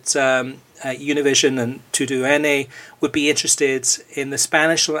likelihood that Univision and TUDN would be interested in the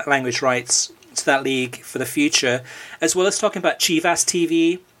Spanish language rights to that league for the future, as well as talking about Chivas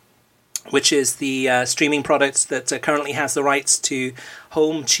TV, which is the streaming product that currently has the rights to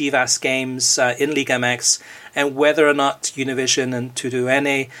home Chivas games in Liga MX, and whether or not Univision and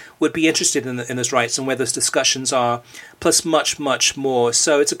TUDN would be interested in those rights and where those discussions are, plus much, much more.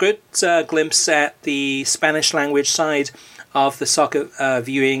 So it's a good glimpse at the Spanish language side of the soccer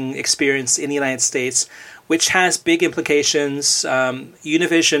viewing experience in the United States, which has big implications.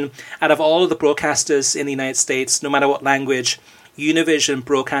 Univision, out of all of the broadcasters in the United States, no matter what language, Univision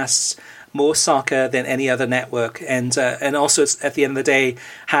broadcasts more soccer than any other network, and also at the end of the day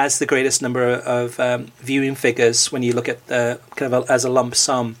has the greatest number of viewing figures when you look at the kind of as a lump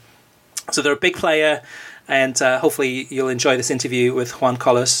sum. So they're a big player, and hopefully you'll enjoy this interview with Juan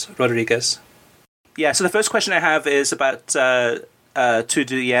Carlos Rodriguez. Yeah. So the first question I have is about TUDN.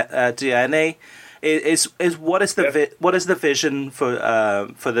 Is what is the vision for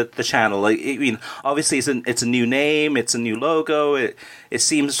the channel? Like, I mean, obviously it's a new name, it's a new logo. It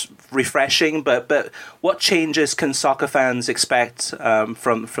seems refreshing, but what changes can soccer fans expect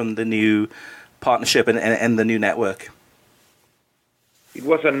from the new partnership and the new network? It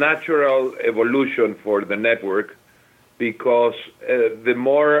was a natural evolution for the network, because the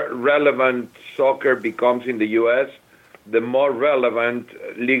more relevant soccer becomes in the U.S., the more relevant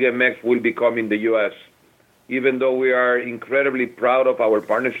Liga MX will become in the U.S. even though we are incredibly proud of our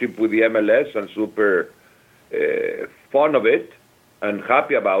partnership with the MLS and super fond of it and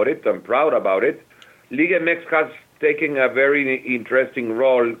happy about it and proud about it, Liga MX has taken a very interesting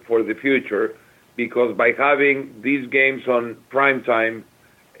role for the future, because by having these games on prime time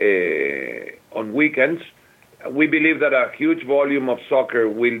on weekends, we believe that a huge volume of soccer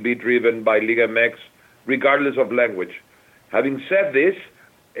will be driven by Liga MX, regardless of language. Having said this,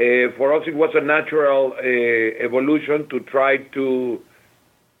 for us it was a natural evolution to try to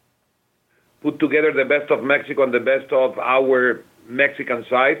put together the best of Mexico and the best of our Mexican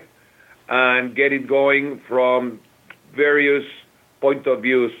side and get it going from various point of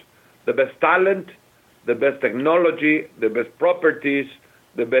views. The best talent, the best technology, the best properties,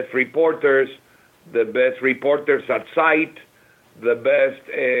 the best reporters at site, the best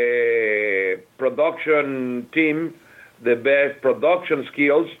production team, the best production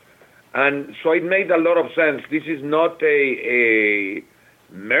skills. And so it made a lot of sense. This is not a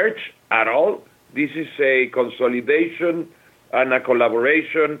merge at all. This is a consolidation and a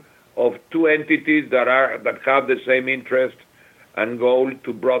collaboration of two entities that have the same interest and goal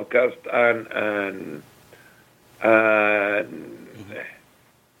to broadcast and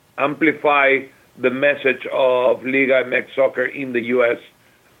amplify the message of Liga MX Soccer in the U.S.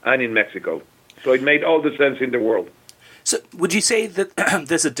 and in Mexico. So it made all the sense in the world. So would you say that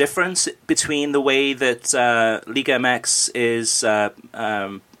there's a difference between the way that Liga MX is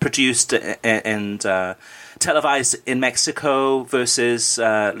produced and televised in Mexico versus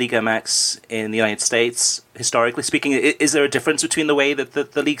Liga MX in the United States, historically speaking? Is there a difference between the way that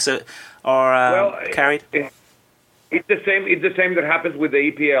the leagues are carried? It's the same. It's the same that happens with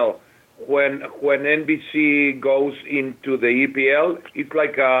the EPL. When NBC goes into the EPL, it's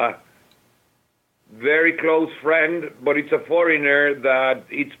like a very close friend, but it's a foreigner that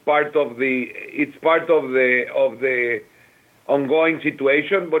it's part of the ongoing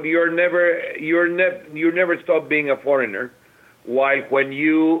situation. But you never stop being a foreigner. While when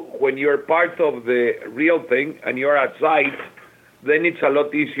you're part of the real thing and you're outside, then it's a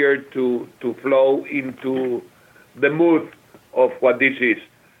lot easier to flow into the mood of what this is.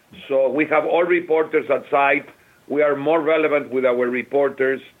 So we have all reporters at site. We are more relevant with our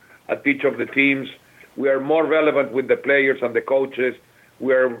reporters at each of the teams. We are more relevant with the players and the coaches.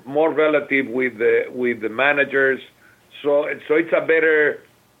 We are more relative with the managers. So it's a better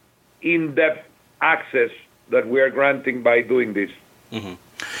in-depth access that we are granting by doing this. Mm-hmm.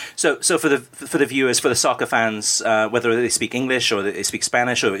 So for the viewers, for the soccer fans, whether they speak English or they speak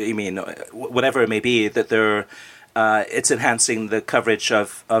Spanish or whatever it may be, that they're it's enhancing the coverage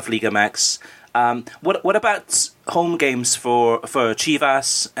of Liga MX. What about home games for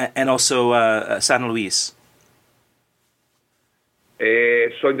Chivas and also San Luis?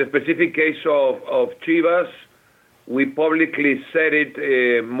 So in the specific case of Chivas, we publicly said it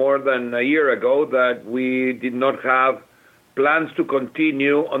more than a year ago that we did not have plans to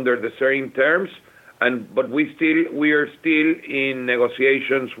continue under the same terms, but we are still in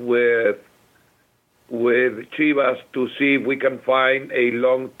negotiations with Chivas to see if we can find a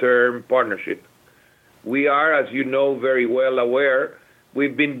long-term partnership. We are, as you know, very well aware,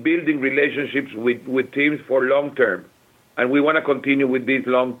 we've been building relationships with teams for long-term, and we want to continue with these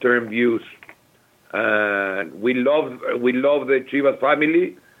long-term views. We love the Chivas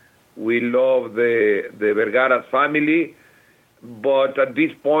family, we love the Vergara's family, but at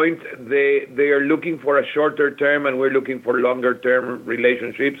this point they are looking for a shorter term, and we're looking for longer-term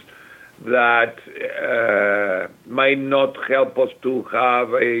relationships that might not help us to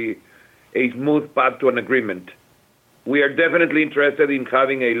have a smooth path to an agreement. We are definitely interested in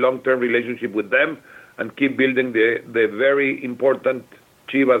having a long-term relationship with them and keep building the very important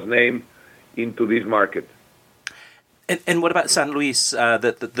Chivas name into this market. And what about San Luis,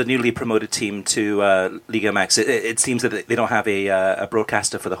 the newly promoted team to Liga MX? It seems that they don't have a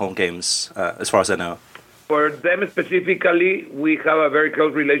broadcaster for the home games, as far as I know. For them specifically, we have a very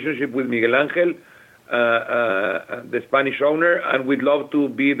close relationship with Miguel Angel, the Spanish owner, and we'd love to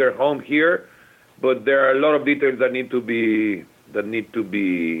be their home here, but there are a lot of details that need to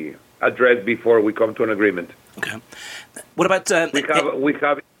be addressed before we come to an agreement. Okay. What about we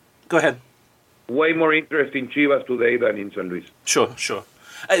have Go ahead. Way more interest in Chivas today than in San Luis. Sure.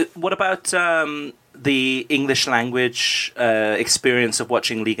 What about the English language experience of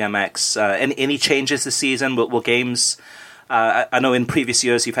watching Liga MX? Any changes this season? Will games? I know in previous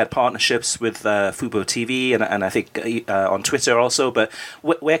years you've had partnerships with Fubo TV and I think on Twitter also. But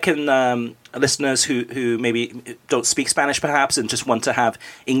where can listeners who maybe don't speak Spanish perhaps and just want to have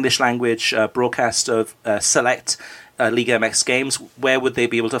English language broadcast of select Liga MX games, where would they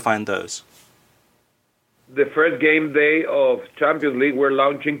be able to find those? the first game day of Champions League, we're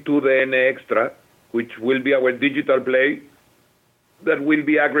launching TUDN Extra, which will be our digital play that will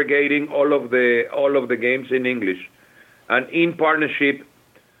be aggregating all of the games in English, and in partnership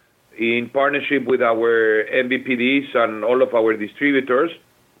with our MVPDs and all of our distributors,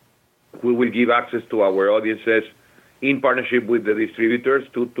 we will give access to our audiences in partnership with the distributors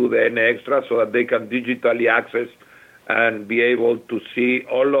to TUDN Extra, so that they can digitally access and be able to see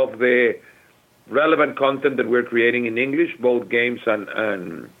all of the relevant content that we're creating in English, both games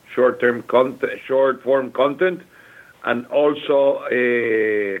and short-form content, and also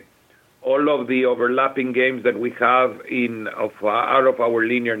all of the overlapping games that we have out of our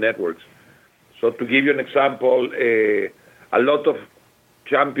linear networks. So to give you an example, a lot of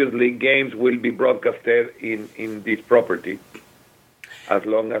Champions League games will be broadcasted in this property, as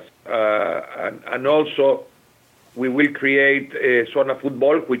long as and also we will create Zona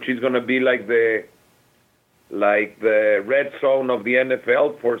Football, which is going to be like the red zone of the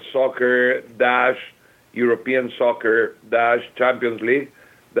NFL for soccer - European soccer - Champions League,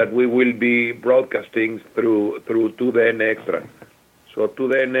 that we will be broadcasting through TUDN Extra. So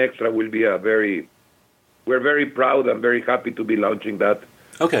TUDN Extra will be we're very proud and very happy to be launching that.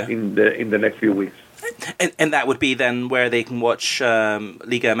 Okay. In the next few weeks. And that would be then where they can watch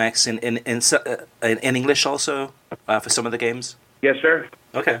Liga MX in English also for some of the games? Yes, sir.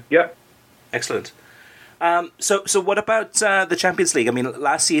 Okay. Yeah. Excellent. So what about the Champions League? I mean,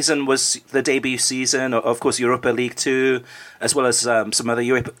 last season was the debut season, of course, Europa League 2, as well as some other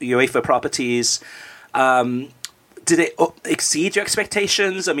UEFA properties. Did it exceed your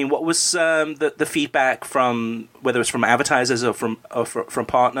expectations? I mean, what was the feedback from, whether it's from advertisers or from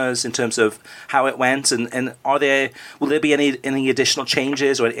partners, in terms of how it went? And will there be any additional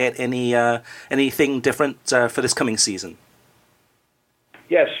changes or anything different for this coming season?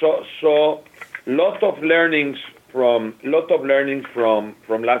 Yes. So lot of learnings from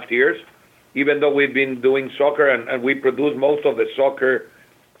last year's. Even though we've been doing soccer and we produce most of the soccer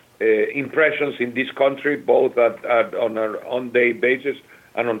impressions in this country, both on an on-day basis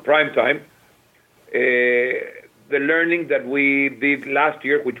and on prime time. The learning that we did last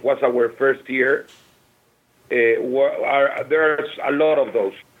year, which was our first year, there's a lot of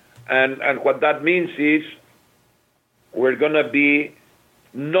those. And what that means is we're going to be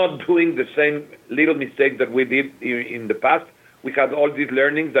not doing the same little mistake that we did in the past. We had all these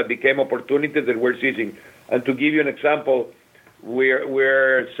learnings that became opportunities that we're seizing. And to give you an example,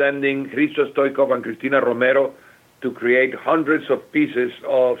 we're sending Hristo Stoichkov and Cristina Romero to create hundreds of pieces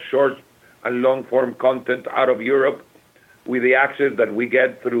of short and long-form content out of Europe, with the access that we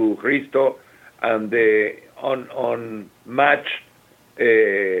get through Hristo and the on-match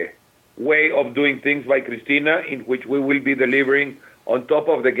way of doing things by Cristina, in which we will be delivering, on top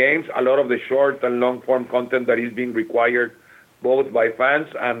of the games, a lot of the short and long-form content that is being required both by fans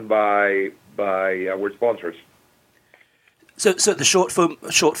and by our sponsors. So the short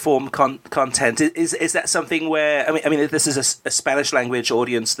form content, is that something where, I mean this is a Spanish language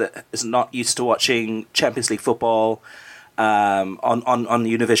audience that is not used to watching Champions League football on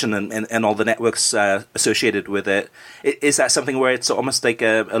Univision and all the networks associated with it. Is that something where it's almost like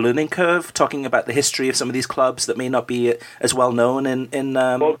a learning curve, talking about the history of some of these clubs that may not be as well known in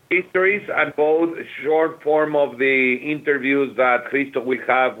both histories and both short form of the interviews that Hristo will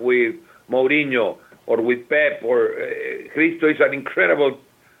have with Mourinho or with Pep, or Hristo is an incredible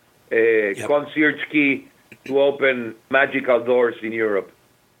concierge key to open magical doors in Europe.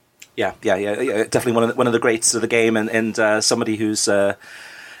 Yeah, definitely one of the greats of the game, and somebody who's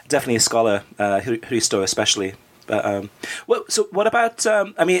definitely a scholar, Hristo especially. So what about?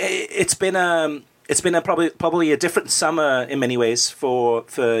 I mean, it's been probably a different summer in many ways for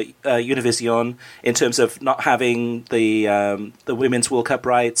Univision, in terms of not having the Women's World Cup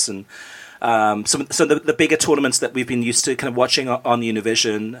rights and some of the bigger tournaments that we've been used to kind of watching on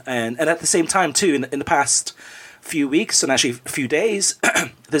Univision, and at the same time too, in the past few weeks and actually a few days,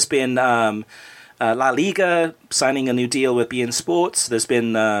 there's been La Liga signing a new deal with beIN Sports. There's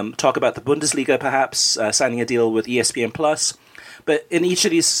been talk about the Bundesliga perhaps signing a deal with ESPN Plus. But in each of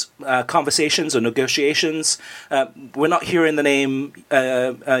these conversations or negotiations, we're not hearing the name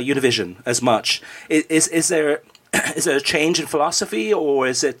Univision as much. Is there a change in philosophy, or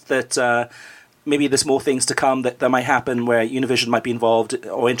is it that maybe there's more things to come that might happen where Univision might be involved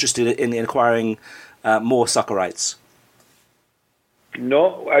or interested in acquiring more soccer rights?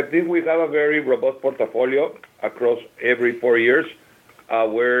 No, I think we have a very robust portfolio across every 4 years.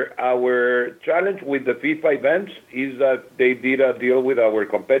 Our challenge with the FIFA events is that they did a deal with our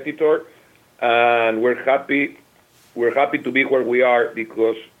competitor, and we're happy to be where we are,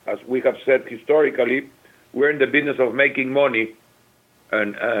 because, as we have said historically, we're in the business of making money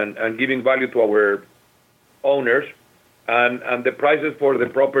and giving value to our owners. And the prices for the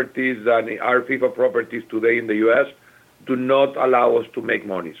properties and our FIFA properties today in the U.S. do not allow us to make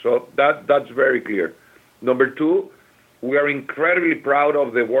money. So that's very clear. Number two, we are incredibly proud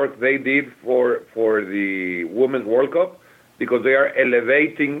of the work they did for the Women's World Cup, because they are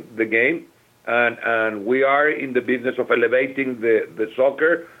elevating the game, and we are in the business of elevating the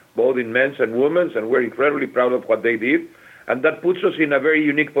soccer, both in men's and women's, and we're incredibly proud of what they did. And that puts us in a very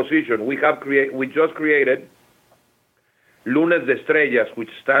unique position. We just created Lunes de Estrellas, which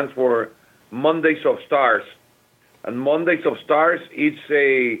stands for Mondays of Stars. And Mondays of Stars, it's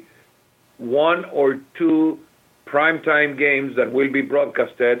a 1 or 2 primetime games that will be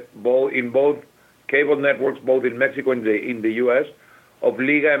broadcasted in both cable networks, both in Mexico and in the U.S., of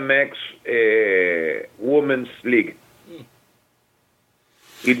Liga MX Women's League.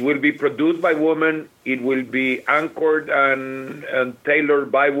 It will be produced by women. It will be anchored and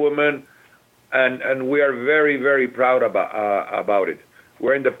tailored by women. And we are very, very proud about it.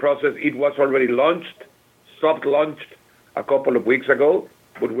 We're in the process. It was already soft launched a couple of weeks ago,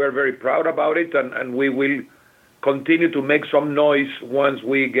 but we're very proud about it, and we will continue to make some noise once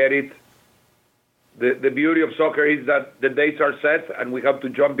we get it. The beauty of soccer is that the dates are set, and we have to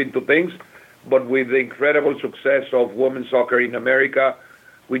jump into things, but with the incredible success of women's soccer in America,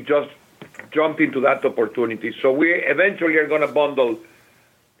 we just jumped into that opportunity. So we eventually are going to bundle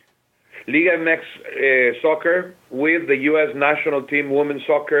Liga MX soccer with the U.S. national team women's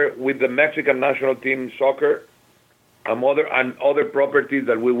soccer, with the Mexican national team soccer, and other properties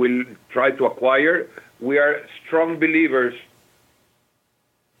that we will try to acquire. We are strong believers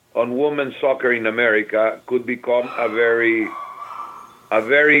on women's soccer in America could become a very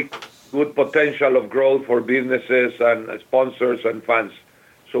good potential of growth for businesses and sponsors and fans.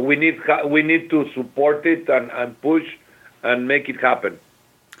 So we need to support it and push and make it happen.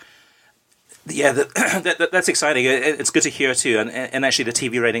 Yeah, that's exciting. It's good to hear too, and actually the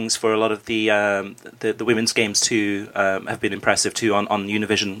TV ratings for a lot of the women's games too have been impressive too on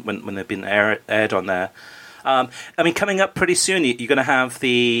Univision when they've been aired on there. I mean, coming up pretty soon, you're going to have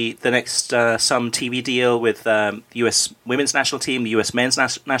the next some TV deal with the U.S. women's national team, the U.S. men's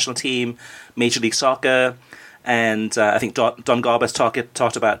national team, Major League Soccer, and I think Don Garber's talked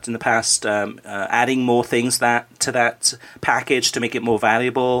about in the past adding more things to that package to make it more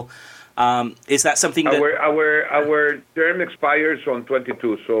valuable. Is that something that our term expires on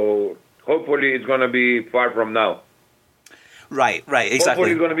 22? So hopefully it's going to be far from now. Right, exactly.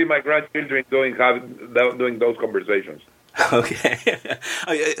 Hopefully it's going to be my grandchildren doing those conversations. Okay.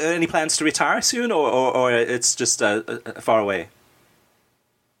 Any plans to retire soon, or it's just far away?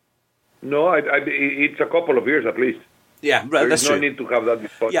 No, it's a couple of years at least. Yeah, right, There's that's no true. need to have that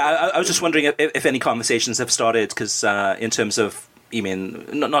discussion. Yeah, I was just wondering if any conversations have started, because in terms of, you mean,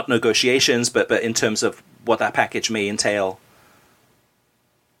 not negotiations, but in terms of what that package may entail.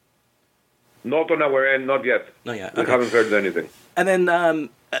 Not on our end, not yet. Not yet. We haven't heard anything. And then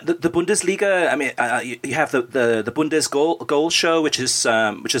the Bundesliga. I mean, you have the Bundes goal show, which as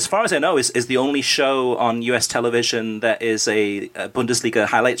far as I know is the only show on U.S. television that is a Bundesliga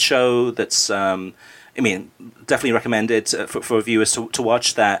highlights show. That's definitely recommended for viewers to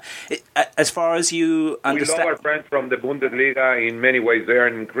watch that. As far as you understand, we love our friends from the Bundesliga in many ways. They are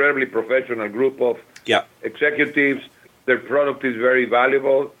an incredibly professional group of executives. Their product is very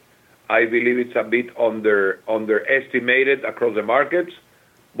valuable. I believe it's a bit underestimated across the markets,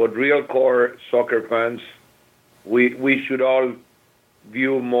 but real core soccer fans, we should all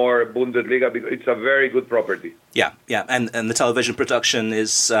view more Bundesliga because it's a very good property. Yeah, and the television production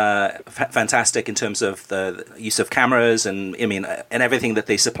is fantastic in terms of the use of cameras and and everything that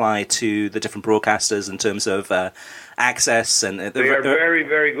they supply to the different broadcasters in terms of access, and they are very,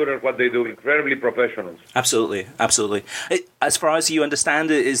 very good at what they do. Incredibly professionals. Absolutely. As far as you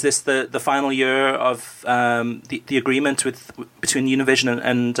understand it, is this the final year of the agreement between Univision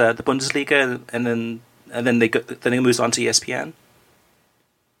and the Bundesliga, and then it moves on to ESPN?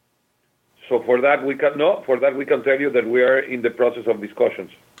 So for that we can tell you that we are in the process of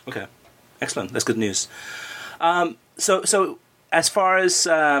discussions. Okay, excellent. That's good news. So as far as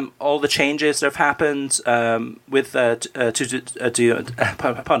all the changes that have happened with TUDN,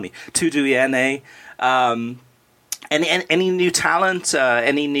 any new talent,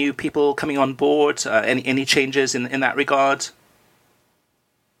 any new people coming on board, any changes in that regard?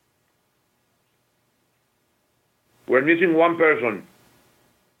 We're missing one person.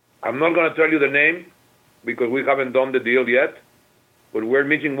 I'm not going to tell you the name because we haven't done the deal yet, but we're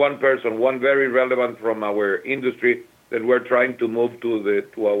missing one person, one very relevant from our industry that we're trying to move to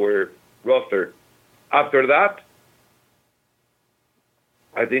our roster. After that,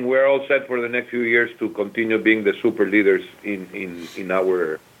 I think we're all set for the next few years to continue being the super leaders in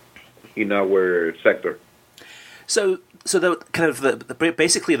our sector. So the kind of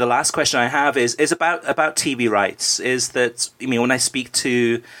basically the last question I have is about TV rights. Is that, I mean, when I speak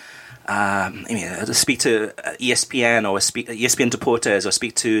to ESPN or ESPN Deportes or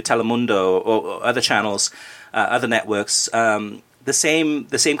speak to Telemundo or other channels, other networks, the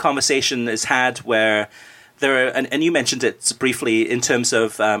same conversation is had where there are, and you mentioned it briefly in terms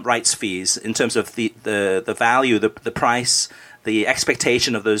of rights fees, in terms of the value, the price, the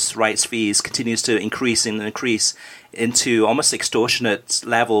expectation of those rights fees continues to increase into almost extortionate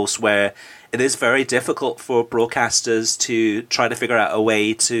levels, where it is very difficult for broadcasters to try to figure out a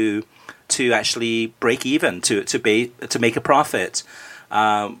way to actually break even, to make a profit,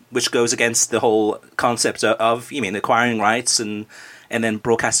 which goes against the whole concept of acquiring rights and then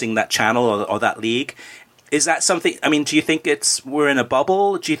broadcasting that channel or that league. Is that something? I mean, do you think we're in a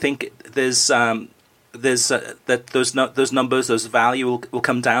bubble? Do you think there's that those numbers, those value will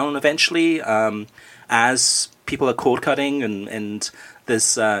come down eventually as people are cord cutting and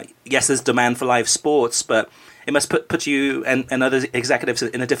there's there's demand for live sports, but it must put you and other executives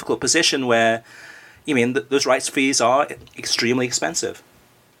in a difficult position where those rights fees are extremely expensive.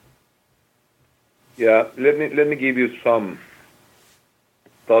 Yeah, let me give you some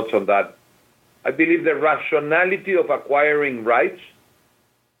thoughts on that. I believe the rationality of acquiring rights,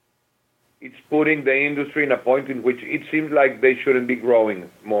 it's putting the industry in a point in which it seems like they shouldn't be growing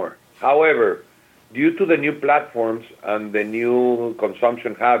more. However, due to the new platforms and the new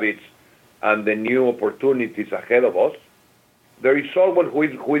consumption habits and the new opportunities ahead of us, there is someone who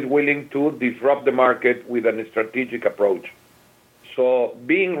is willing to disrupt the market with a strategic approach. So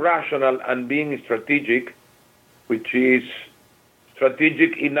being rational and being strategic, which is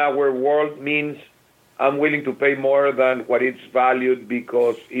strategic in our world, means I'm willing to pay more than what it's valued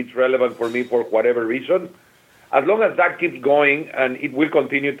because it's relevant for me for whatever reason. As long as that keeps going, and it will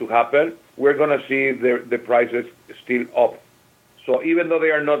continue to happen, we're going to see the prices still up. So even though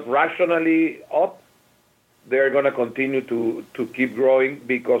they are not rationally up, they're going to continue to keep growing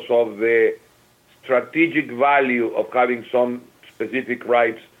because of the strategic value of having some specific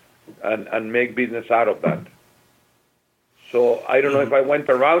rights and make business out of that. So I don't know if I went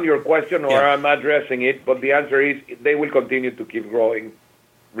around your question or I'm addressing it, but the answer is they will continue to keep growing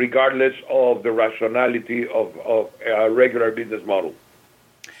regardless of the rationality of a regular business model.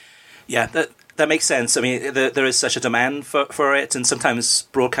 Yeah, that makes sense. I mean, there is such a demand for it, and sometimes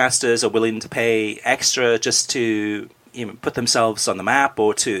broadcasters are willing to pay extra just to put themselves on the map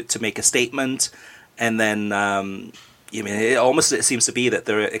or to make a statement, and then it seems to be that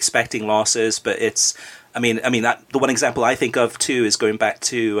they're expecting losses, but it's. I mean, the one example I think of too is going back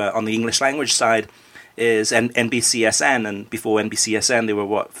to on the English language side is NBCSN, and before NBCSN they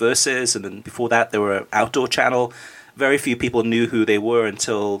were Versus, and then before that they were Outdoor Channel. Very few people knew who they were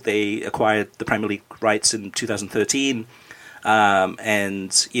until they acquired the Premier League rights in 2013,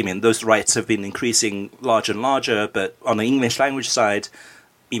 and those rights have been increasing larger and larger. But on the English language side,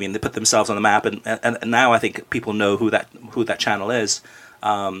 they put themselves on the map, and now I think people know who that channel is.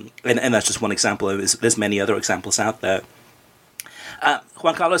 And that's just one example. There's many other examples out there.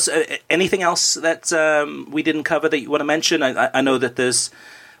 Juan Carlos, anything else that we didn't cover that you want to mention? I know that there's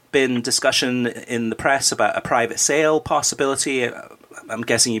been discussion in the press about a private sale possibility. I'm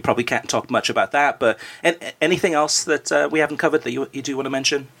guessing you probably can't talk much about that, but anything else that we haven't covered that you do want to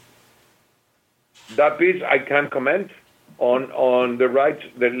mention? That piece I can't comment on the rights.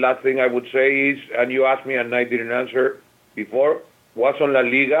 The last thing I would say is, and you asked me and I didn't answer before, was on La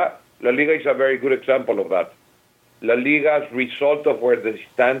Liga. La Liga is a very good example of that. La Liga's result of where they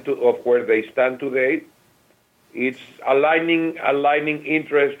stand today, it's aligning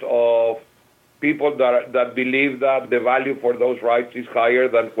interest of people that believe that the value for those rights is higher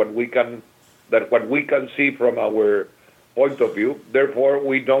than what we can see from our point of view. Therefore,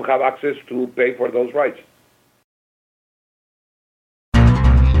 we don't have access to pay for those rights.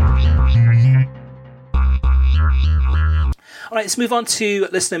 All right, let's move on to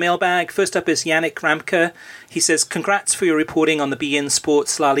listener mailbag. First up is Yannick Ramke. He says, congrats for your reporting on the beIN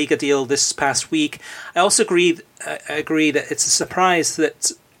Sports La Liga deal this past week. I also agree that it's a surprise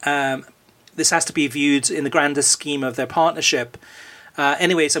that this has to be viewed in the grander scheme of their partnership.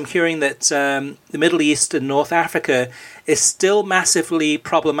 Anyways, I'm hearing that the Middle East and North Africa is still massively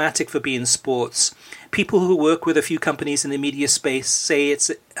problematic for beIN Sports. People who work with a few companies in the media space say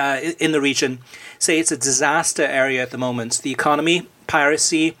it's in the region say it's a disaster area at the moment. The economy,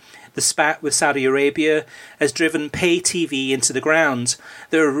 piracy, the spat with Saudi Arabia has driven pay TV into the ground.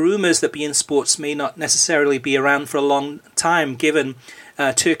 There are rumours that beIN Sports may not necessarily be around for a long time, given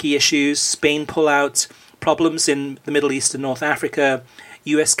Turkey issues, Spain pullout, problems in the Middle East and North Africa,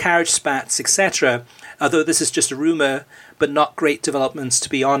 US carriage spats, etc. Although this is just a rumour, but not great developments, to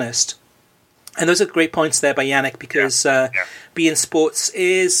be honest. And those are great points there by Yannick, because beIN Sports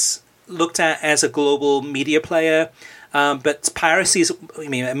is looked at as a global media player, but piracy is,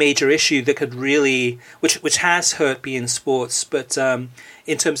 a major issue that could really, which has hurt beIN Sports, but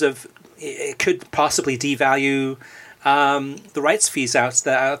in terms of it could possibly devalue the rights fees out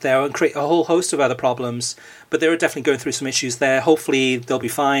there and create a whole host of other problems. But they're definitely going through some issues there. Hopefully they'll be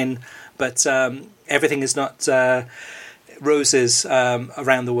fine, but everything is not roses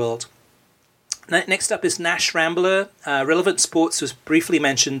around the world. Next up is Nash Rambler. Relevant Sports was briefly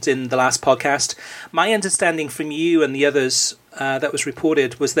mentioned in the last podcast. My understanding from you and the others that was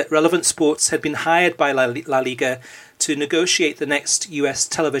reported was that Relevant Sports had been hired by La Liga to negotiate the next US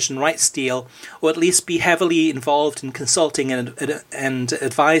television rights deal, or at least be heavily involved in consulting and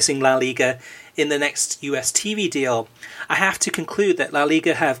advising La Liga in the next US TV deal. I have to conclude that La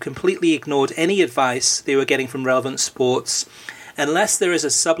Liga have completely ignored any advice they were getting from Relevant Sports. Unless there is a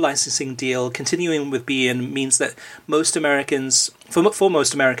sub-licensing deal, continuing with beIN means that most Americans, for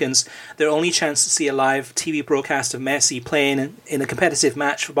most Americans, their only chance to see a live TV broadcast of Messi playing in a competitive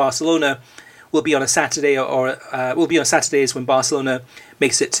match for Barcelona will be on a Saturday, or will be on Saturdays when Barcelona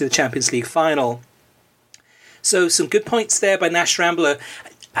makes it to the Champions League final. So some good points there by Nash Rambler.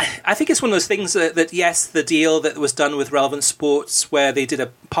 I think it's one of those things that yes, the deal that was done with Relevant Sports, where they did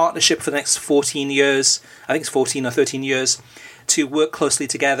a partnership for the next 14 years, I think it's 14 or 13 years, to work closely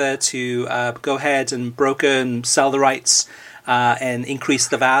together to go ahead and broker and sell the rights and increase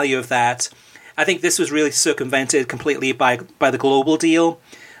the value of that. I think this was really circumvented completely by the global deal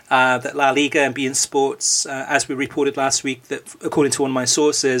that La Liga and beIN Sports, as we reported last week, that according to one of my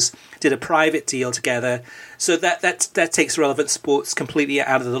sources, did a private deal together. So that takes Relevant Sports completely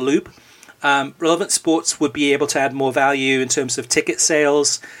out of the loop. Relevant Sports would be able to add more value in terms of ticket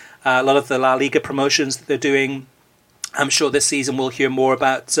sales. A lot of the La Liga promotions that they're doing, I'm sure this season we'll hear more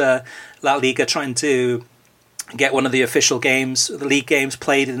about La Liga trying to get one of the official games, the league games,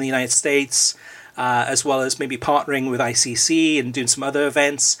 played in the United States, as well as maybe partnering with ICC and doing some other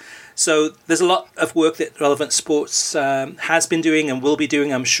events. So there's a lot of work that Relevant Sports has been doing and will be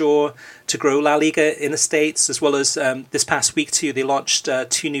doing, I'm sure, to grow La Liga in the States, as well as this past week too, they launched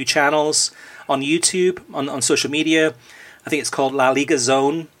 2 new channels on YouTube, on social media. I think it's called La Liga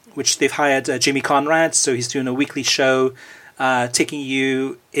Zone, which they've hired Jimmy Conrad, so he's doing a weekly show taking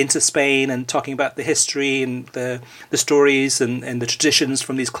you into Spain and talking about the history and the stories and the traditions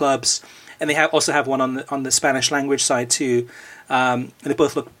from these clubs. And they also have one on the Spanish language side too, and they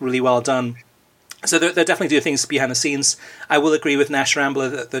both look really well done. So they're definitely doing things behind the scenes. I will agree with Nash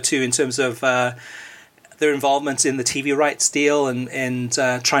Rambler, the two, in terms of their involvement in the TV rights deal and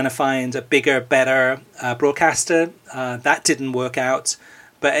trying to find a bigger, better broadcaster. That didn't work out.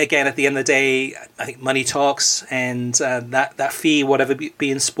 But again, at the end of the day, I think money talks, and that fee, whatever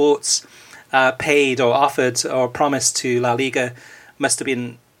beIN Sports paid or offered or promised to La Liga, must have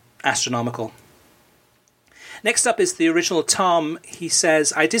been astronomical. Next up is the original Tom. He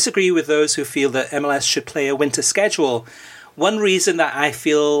says, I disagree with those who feel that MLS should play a winter schedule. One reason that I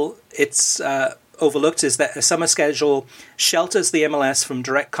feel it's overlooked is that a summer schedule shelters the MLS from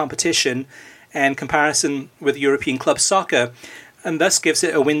direct competition and comparison with European club soccer, and thus gives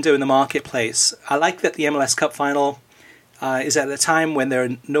it a window in the marketplace. I like that the MLS Cup final is at a time when there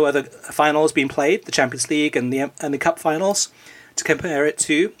are no other finals being played, the Champions League and the Cup finals, to compare it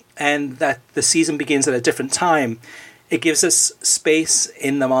to, and that the season begins at a different time. It gives us space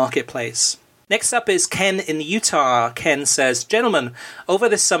in the marketplace. Next up is Ken in Utah. Ken says, Gentlemen, over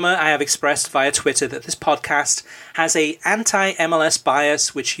this summer I have expressed via Twitter that this podcast has a anti-MLS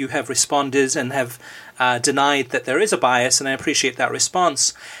bias, which you have responded and have denied that there is a bias, and I appreciate that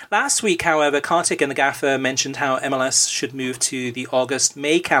response. Last week, however, Kartik and the Gaffer mentioned how MLS should move to the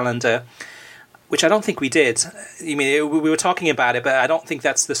August-May calendar, which I don't think we did. I mean, we were talking about it, but I don't think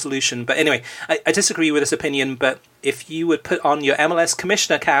that's the solution. But anyway, I disagree with this opinion, but if you would put on your MLS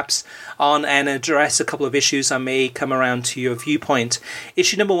commissioner caps on and address a couple of issues, I may come around to your viewpoint.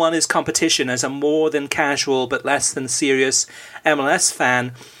 Issue number 1 is competition. As a more than casual but less than serious MLS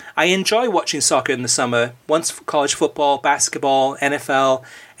fan, I enjoy watching soccer in the summer. Once college football, basketball, NFL,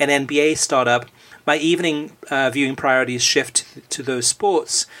 and NBA start up, my evening viewing priorities shift to those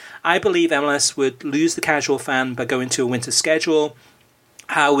sports. I believe MLS would lose the casual fan by going to a winter schedule.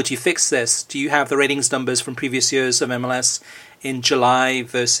 how would you fix this? Do you have the ratings numbers from previous years of MLS in July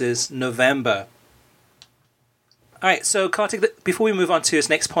versus November? All right, so Kartik, before we move on to his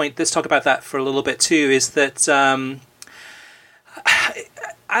next point, let's talk about that for a little bit too, is that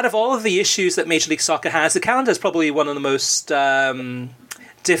out of all of the issues that Major League Soccer has, the calendar is probably one of the most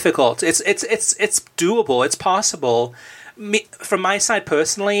difficult. It's doable, it's possible. From my side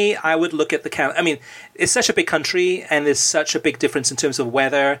personally, I would look at the calendar. I mean, it's such a big country, and there's such a big difference in terms of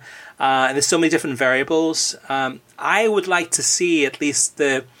weather, and there's so many different variables. I would like to see at least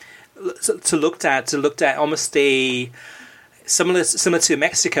to look at almost a similar to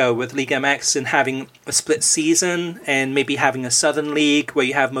Mexico with Liga MX, and having a split season, and maybe having a Southern League where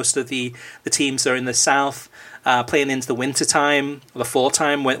you have most of the teams that are in the South playing into the winter time or the fall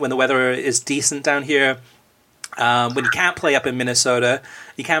time when the weather is decent down here. When you can't play up in Minnesota,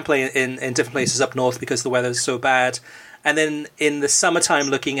 you can't play in different places up north because the weather is so bad. And then in the summertime,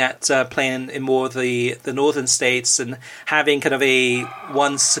 looking at playing in more of the northern states, and having kind of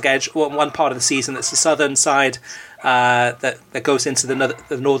one part of the season that's the southern side that goes into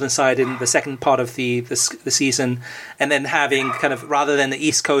the northern side in the second part of the season, and then having kind of, rather than the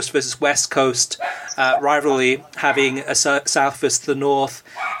East Coast versus West Coast rivalry, having a South versus the North,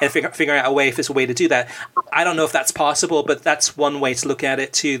 and figuring out if there's a way to do that. I don't know if that's possible, but that's one way to look at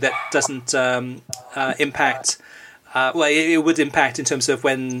it too. That doesn't impact. It would impact in terms of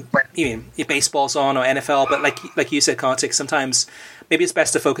when if baseball's on or NFL, but like you said, Kartik, sometimes maybe it's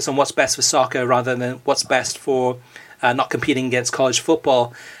best to focus on what's best for soccer rather than what's best for not competing against college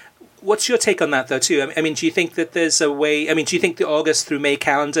football. What's your take on that, though, too? I mean, do you think that there's a way... I mean, do you think the August through May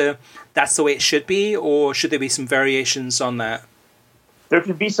calendar, that's the way it should be, or should there be some variations on that? There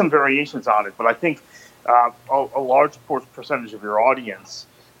could be some variations on it, but I think a large percentage of your audience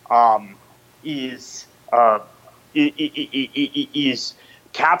is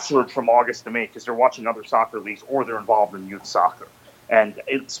captured from August to May because they're watching other soccer leagues or they're involved in youth soccer. And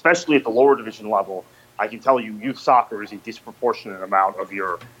especially at the lower division level, I can tell you youth soccer is a disproportionate amount of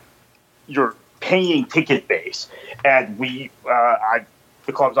your paying ticket base. And the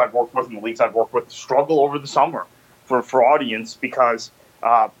clubs I've worked with and the leagues I've worked with struggle over the summer for audience because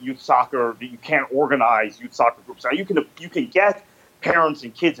youth soccer, you can't organize youth soccer groups. Now you can get parents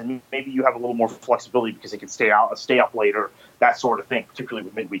and kids, and maybe you have a little more flexibility because they can stay up later, that sort of thing, particularly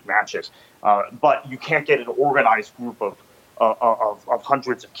with midweek matches. But you can't get an organized group of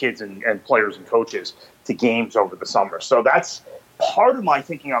hundreds of kids and players and coaches to games over the summer. So that's part of my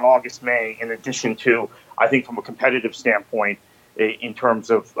thinking on August, May, in addition to, I think, from a competitive standpoint, in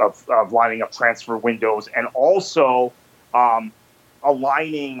terms of lining up transfer windows, and also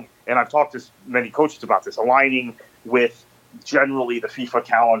aligning, and I've talked to many coaches about this, aligning with generally the FIFA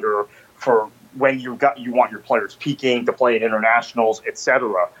calendar for when you want your players peaking to play in internationals,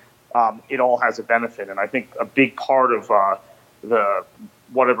 etc. It all has a benefit, and I think a big part of the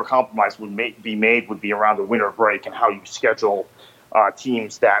whatever compromise would be made would be around the winter break and how you schedule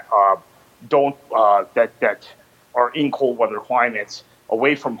teams that that are in cold weather climates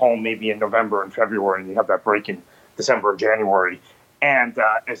away from home, maybe in November and February, and you have that break in December and January, and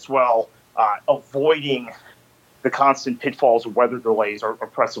as well avoiding the constant pitfalls of weather delays or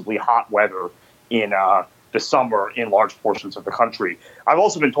oppressively hot weather in the summer in large portions of the country. I've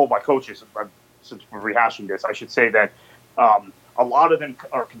also been told by coaches, since we're rehashing this, I should say that a lot of them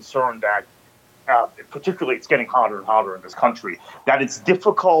are concerned that, particularly it's getting hotter and hotter in this country, that it's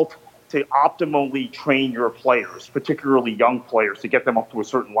difficult to optimally train your players, particularly young players, to get them up to a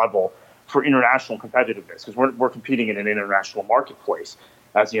certain level for international competitiveness, because we're competing in an international marketplace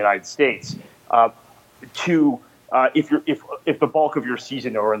as the United States. If the bulk of your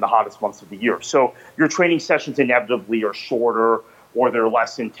season are in the hottest months of the year. So your training sessions inevitably are shorter, or they're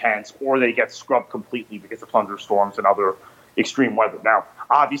less intense, or they get scrubbed completely because of thunderstorms and other extreme weather. Now,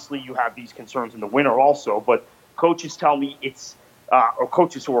 obviously you have these concerns in the winter also, but coaches tell me or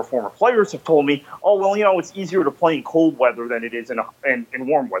coaches who are former players have told me, it's easier to play in cold weather than it is in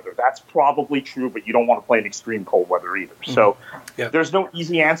warm weather. That's probably true, but you don't want to play in extreme cold weather either. Mm-hmm. So There's no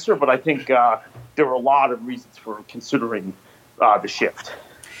easy answer, but I think there are a lot of reasons for considering the shift.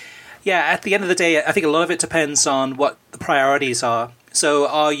 Yeah, at the end of the day, I think a lot of it depends on what the priorities are. So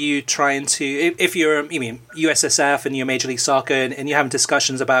are you trying to, if you're USSF and you're Major League Soccer and you're having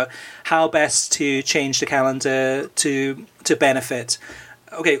discussions about how best to change the calendar to benefit.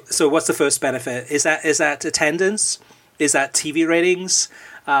 Okay, so what's the first benefit? Is that attendance? Is that TV ratings?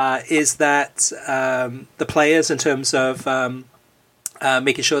 Is that the players in terms of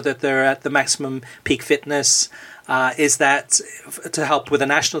making sure that they're at the maximum peak fitness? Is that to help with the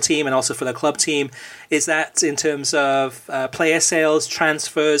national team and also for the club team? Is that in terms of player sales,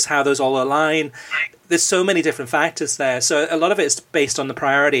 transfers, how those all align? There's so many different factors there. So a lot of it is based on the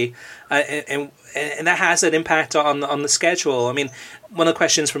priority, and that has an impact on the schedule. I mean, one of the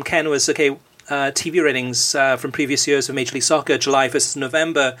questions from Ken was, okay, TV ratings from previous years of Major League Soccer, July versus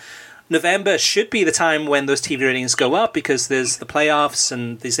November. November should be the time when those TV ratings go up because there's the playoffs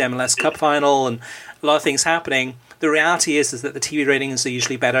and there's the MLS Cup final and a lot of things happening. The reality is that the TV ratings are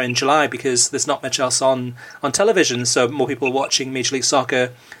usually better in July because there's not much else on television. So more people are watching Major League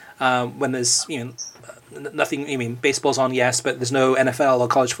Soccer when there's nothing. I mean, baseball's on, yes, but there's no NFL or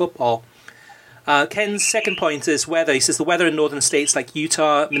college football. Ken's second point is weather. He says the weather in northern states like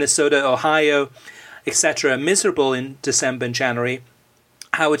Utah, Minnesota, Ohio, etc. are miserable in December and January.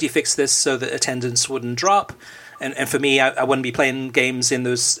 How would you fix this so that attendance wouldn't drop? And for me, I wouldn't be playing games in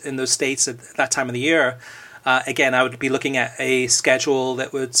those states at that time of the year. Again, I would be looking at a schedule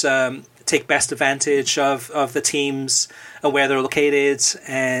that would take best advantage of the teams and where they're located.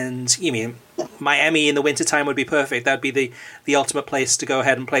 And Miami in the wintertime would be perfect. That would be the ultimate place to go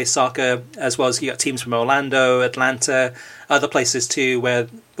ahead and play soccer, as well as you got teams from Orlando, Atlanta, other places too where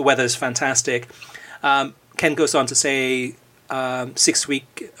the weather is fantastic. Ken goes on to say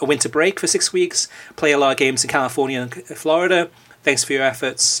 6-week winter break for 6 weeks, play a lot of games in California and Florida. Thanks for your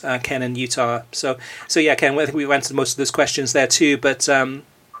efforts, Ken, in Utah. So yeah, Ken, I think we answered most of those questions there too, but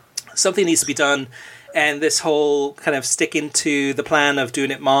something needs to be done. And this whole kind of sticking to the plan of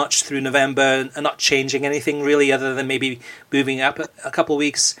doing it March through November and not changing anything really other than maybe moving up a couple of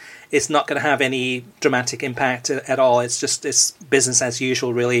weeks, it's not going to have any dramatic impact at all. It's business as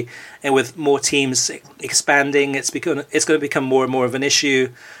usual, really. And with more teams expanding, it's going to become more and more of an issue.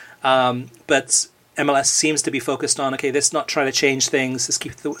 But MLS seems to be focused on, okay, let's not try to change things. Let's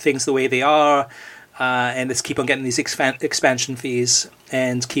keep things the way they are. And let's keep on getting these expansion fees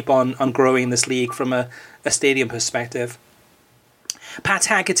and keep on growing this league from a stadium perspective. Pat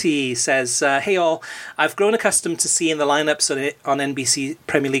Haggerty says, hey all, I've grown accustomed to seeing the lineups on NBC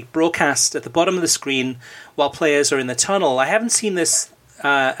Premier League broadcast at the bottom of the screen while players are in the tunnel. I haven't seen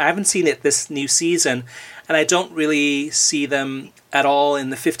it this new season, and I don't really see them at all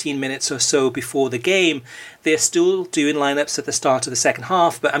in the 15 minutes or so before the game. They're still doing lineups at the start of the second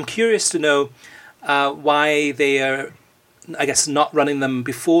half, but I'm curious to know why they are, I guess, not running them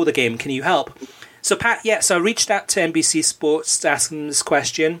before the game. Can you help? So Pat, so I reached out to NBC Sports to ask them this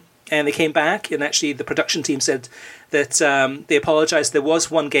question, and they came back, and actually the production team said that they apologised. There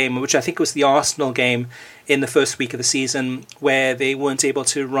was one game, which I think was the Arsenal game in the first week of the season, where they weren't able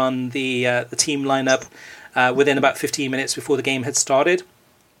to run the team lineup within about 15 minutes before the game had started.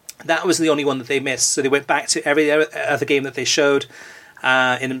 That was the only one that they missed. So they went back to every other game that they showed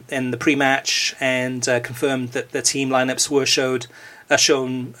in the pre-match and confirmed that the team lineups were shown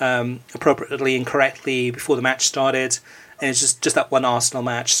appropriately and correctly before the match started, and it's just that one Arsenal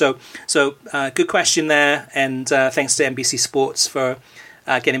match. So good question there, and thanks to NBC Sports for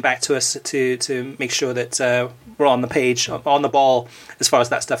getting back to us to make sure that we're on the page, on the ball as far as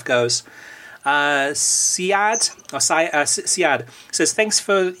that stuff goes. Siad says, thanks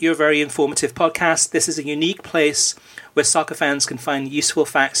for your very informative podcast. This is a unique place where soccer fans can find useful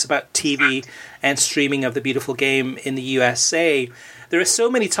facts about TV and streaming of the beautiful game in the USA. There are so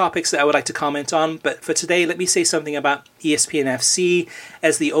many topics that I would like to comment on, but for today, let me say something about ESPN FC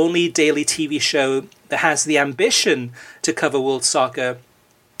as the only daily TV show that has the ambition to cover world soccer.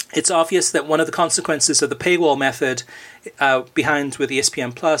 It's obvious that one of the consequences of the paywall method behind with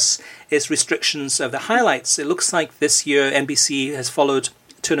ESPN Plus is restrictions of the highlights. It looks like this year NBC has followed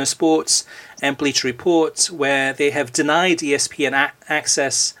Turner Sports and Bleacher Report, where they have denied ESPN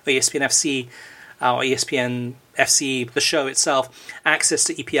access, or ESPN FC, or ESPN FC, the show itself, access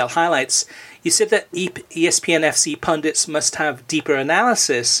to EPL highlights. You said that ESPN FC pundits must have deeper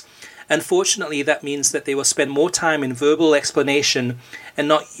analysis. Unfortunately, that means that they will spend more time in verbal explanation and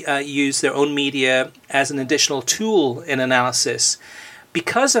not use their own media as an additional tool in analysis.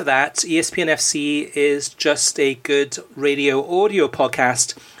 Because of that, ESPN FC is just a good radio audio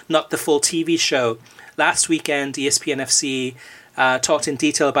podcast, not the full TV show. Last weekend, ESPN FC talked in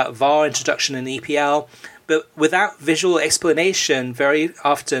detail about VAR introduction in EPL, but without visual explanation, very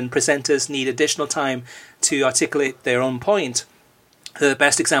often presenters need additional time to articulate their own point. The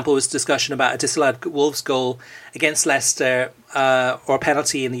best example was discussion about a disallowed Wolves goal against Leicester or a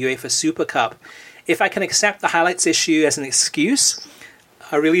penalty in the UEFA Super Cup. If I can accept the highlights issue as an excuse,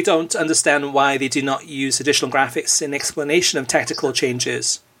 I really don't understand why they do not use additional graphics in explanation of tactical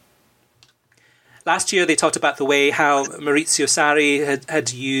changes. last year they talked about the way how Maurizio Sarri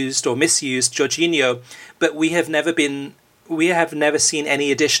had used or misused Jorginho, but we have never seen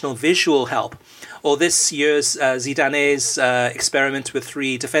any additional visual help. Or this year's Zidane's experiment with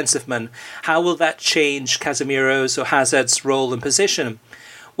 3 defensive men. How will that change Casemiro's or Hazard's role and position?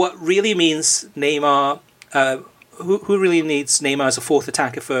 What really means Neymar? Who really needs Neymar as a 4th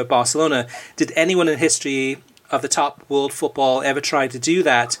attacker for Barcelona? Did anyone in history of the top world football ever try to do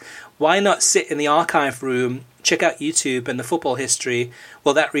that? Why not sit in the archive room, check out YouTube and the football history?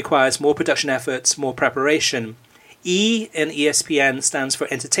 Well, that requires more production efforts, more preparation. E in ESPN stands for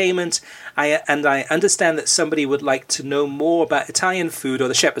entertainment, and I understand that somebody would like to know more about Italian food or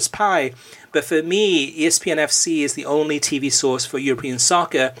the shepherd's pie, but for me, ESPN FC is the only TV source for European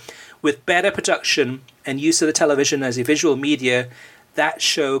soccer. With better production and use of the television as a visual media, that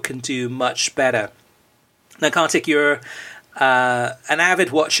show can do much better. Now, Kartik, you're an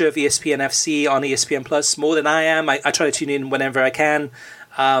avid watcher of ESPN FC on ESPN Plus, more than I am. I try to tune in whenever I can,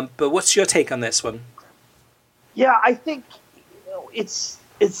 but what's your take on this one? Yeah, I think it's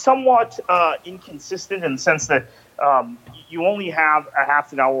somewhat inconsistent in the sense that you only have a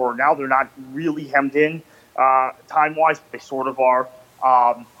half an hour. Now they're not really hemmed in time-wise, but they sort of are.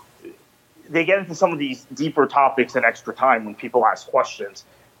 They get into some of these deeper topics in extra time when people ask questions.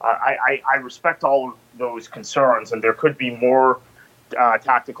 I respect all of those concerns, and there could be more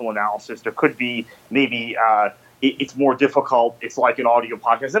tactical analysis. There could be maybe it's more difficult. It's like an audio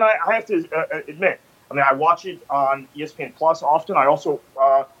podcast. And I have to admit, I mean, I watch it on ESPN Plus often. I also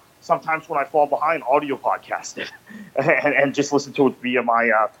sometimes when I fall behind, audio podcast it and just listen to it via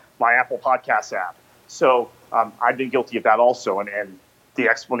my Apple Podcasts app. So I've been guilty of that also, and the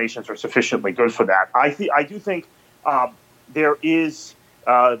explanations are sufficiently good for that. I do think there is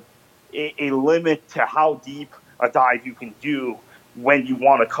a limit to how deep a dive you can do when you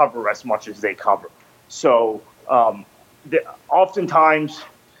want to cover as much as they cover. So oftentimes.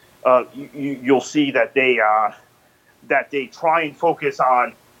 You'll see that they try and focus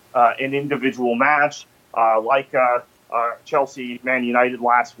on an individual match, like Chelsea, Man United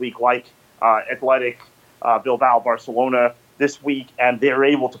last week, like Athletic, Bilbao, Barcelona this week, and they're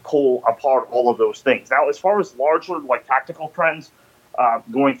able to pull apart all of those things. Now, as far as larger like tactical trends,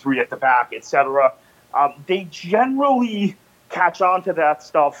 going 3 at the back, etc., they generally catch on to that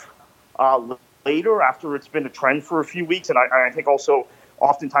stuff later after it's been a trend for a few weeks, and I think also.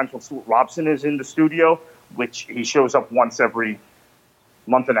 Oftentimes when Stuart Robson is in the studio, which he shows up once every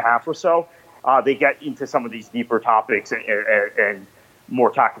month and a half or so, they get into some of these deeper topics and more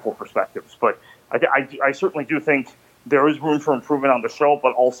tactical perspectives. But I certainly do think there is room for improvement on the show,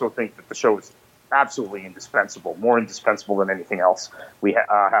 but also think that the show is absolutely indispensable, more indispensable than anything else we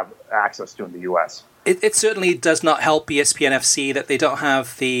have access to in the U.S. It certainly does not help ESPN FC that they don't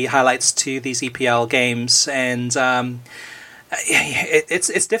have the highlights to these EPL games, and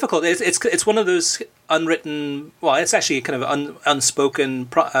it's difficult. It's one of those unwritten. Well, it's actually kind of unspoken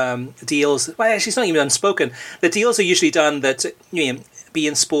deals. Well, actually, it's not even unspoken. The deals are usually done that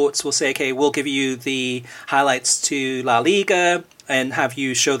beIN Sports will say, okay, we'll give you the highlights to La Liga and have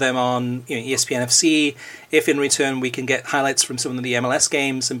you show them on ESPN FC. If in return we can get highlights from some of the MLS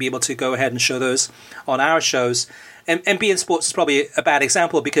games and be able to go ahead and show those on our shows. And beIN Sports is probably a bad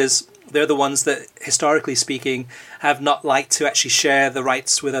example because they're the ones that, historically speaking, have not liked to actually share the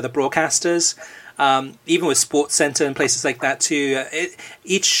rights with other broadcasters. Even with SportsCenter and places like that too,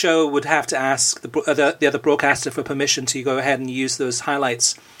 each show would have to ask the other broadcaster for permission to go ahead and use those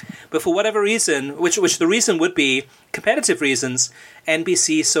highlights. But for whatever reason, which the reason would be competitive reasons,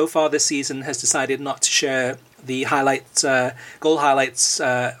 NBC so far this season has decided not to share the goal highlights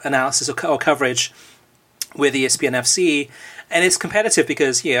analysis or coverage with ESPN FC. And it's competitive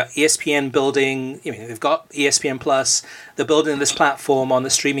because ESPN building, they've got ESPN Plus, they're building this platform on the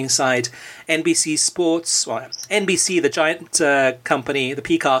streaming side. NBC Sports, NBC, the giant company, the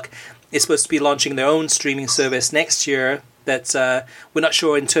Peacock, is supposed to be launching their own streaming service next year that we're not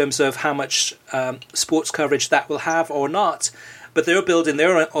sure in terms of how much sports coverage that will have or not. But they're building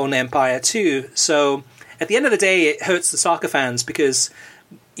their own empire too. So at the end of the day, it hurts the soccer fans because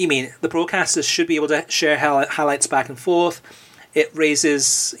the broadcasters should be able to share highlights back and forth. It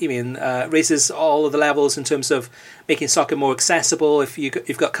raises all of the levels in terms of making soccer more accessible. If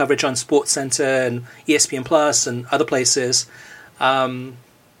you've got coverage on SportsCenter and ESPN Plus and other places, and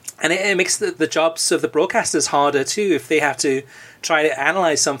it makes the jobs of the broadcasters harder too if they have to try to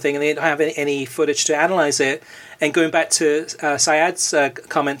analyze something and they don't have any footage to analyze it. And going back to Syed's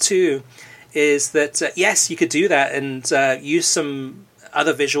comment too, is that yes, you could do that and use some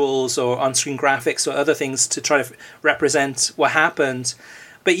other visuals or on-screen graphics or other things to try to represent what happened.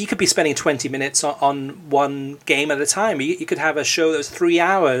 but you could be spending 20 minutes on one game at a time. You could have a show that was 3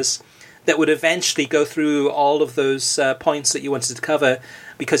 hours that would eventually go through all of those points that you wanted to cover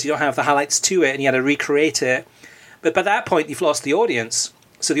because you don't have the highlights to it and you had to recreate it. But by that point, you've lost the audience.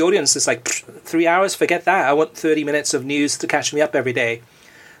 So the audience is like, 3 hours, forget that. I want 30 minutes of news to catch me up every day.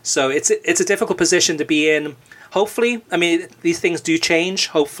 So it's a difficult position to be in. Hopefully, I mean, these things do change.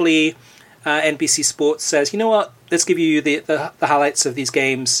 Hopefully, NBC Sports says, you know what, let's give you the highlights of these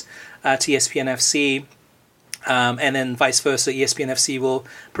games to ESPN FC. And then vice versa, ESPN FC will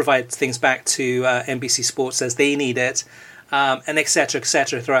provide things back to NBC Sports as they need it. And et cetera,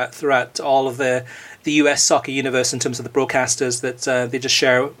 throughout all of the US soccer universe in terms of the broadcasters that they just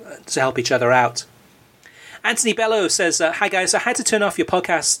share to help each other out. Anthony Bello says, hi guys, I had to turn off your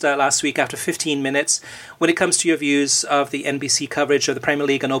podcast last week after 15 minutes. When it comes to your views of the NBC coverage of the Premier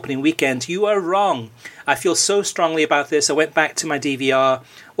League on opening weekend, you are wrong. I feel so strongly about this. I went back to my DVR,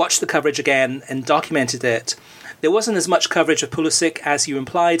 watched the coverage again, and documented it. There wasn't as much coverage of Pulisic as you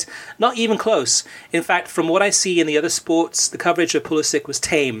implied, not even close. In fact, from what I see in the other sports, the coverage of Pulisic was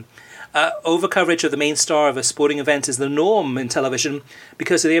tame. Over-coverage of the main star of a sporting event is the norm in television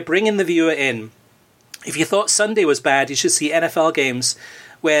because they're bringing the viewer in. If you thought Sunday was bad, you should see NFL games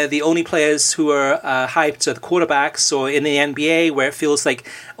where the only players who are hyped are the quarterbacks, or in the NBA where it feels like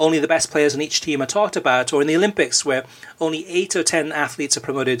only the best players on each team are talked about, or in the Olympics where only 8 or 10 athletes are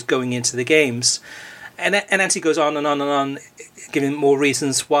promoted going into the games. And Anthony goes on and on and on, giving more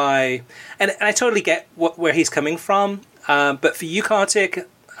reasons why. And I totally get where he's coming from. But for you, Kartik,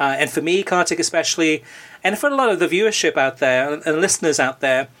 and for me, Kartik especially, and for a lot of the viewership out there and listeners out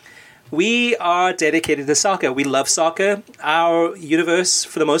there, we are dedicated to soccer. We love soccer. Our universe,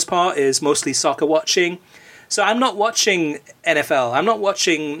 for the most part, is mostly soccer watching. So I'm not watching NFL. I'm not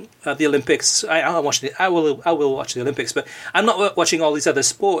watching the Olympics. I will watch the Olympics, but I'm not watching all these other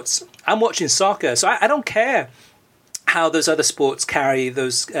sports. I'm watching soccer. So I don't care how those other sports carry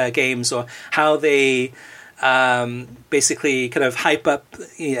those games or how they basically kind of hype up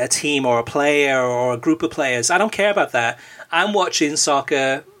a team or a player or a group of players. I don't care about that. I'm watching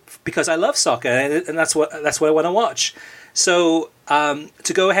soccer because I love soccer, and that's what I want to watch. So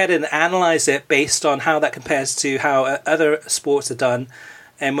to go ahead and analyze it based on how that compares to how other sports are done,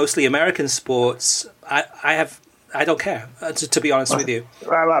 and mostly American sports, I don't care, to be honest with you.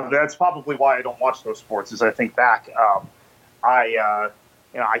 That's probably why I don't watch those sports. As I think back, I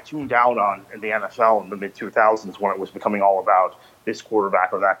tuned out on the NFL in the mid 2000s when it was becoming all about this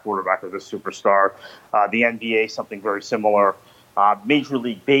quarterback or that quarterback or this superstar. The NBA, something very similar. Major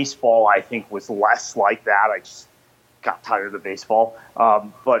League Baseball, I think, was less like that. I just got tired of baseball.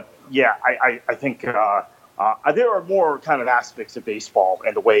 But yeah, I think there are more kind of aspects of baseball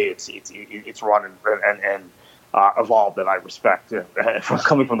and the way it's run and evolved that I respect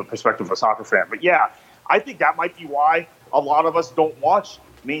coming from the perspective of a soccer fan. But yeah, I think that might be why a lot of us don't watch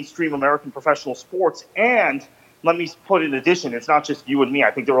mainstream American professional sports. And let me put in addition, it's not just you and me. I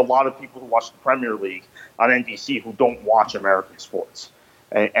think there are a lot of people who watch the Premier League on NBC who don't watch American sports.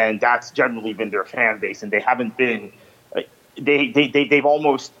 And that's generally been their fan base. And they haven't been, they've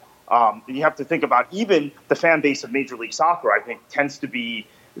almost, you have to think about even the fan base of Major League Soccer, I think, tends to be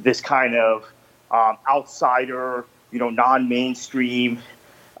this kind of outsider, non-mainstream.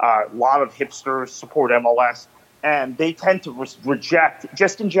 A lot of hipsters support MLS. And they tend to reject,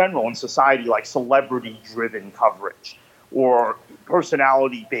 just in general in society, like celebrity-driven coverage or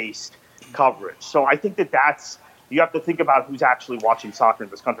personality-based coverage. So I think that's you have to think about who's actually watching soccer in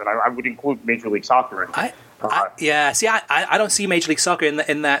this country. And I would include Major League Soccer in it. I don't see Major League Soccer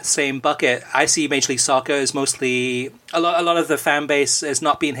in that same bucket. I see Major League Soccer as mostly a lot of the fan base is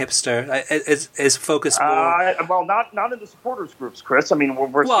not being hipster. Is focused more. Well, not in the supporters groups, Chris. I mean,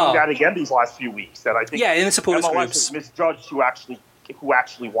 we're seeing that again these last few weeks. That I think in the supporters MLS groups is misjudged who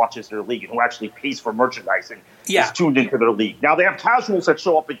actually watches their league and who actually pays for merchandising. Is tuned into their league. Now they have casuals that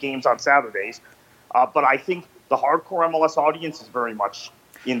show up at games on Saturdays, but I think the hardcore MLS audience is very much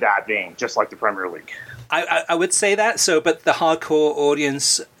in that vein, just like the Premier League. I would say that. But the hardcore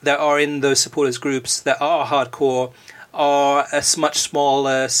audience that are in those supporters groups that are hardcore are a much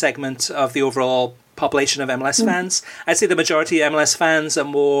smaller segment of the overall population of MLS fans. I'd say the majority of MLS fans are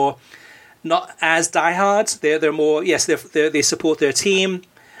more not as diehard. They're more they support their team,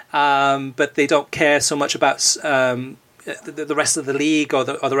 but they don't care so much about the rest of the league or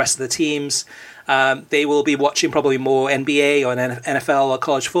the rest of the teams. They will be watching probably more NBA or NFL or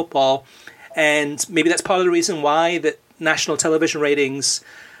college football. And maybe that's part of the reason why that national television ratings,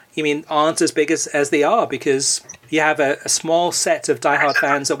 aren't as big as they are, because you have a small set of diehard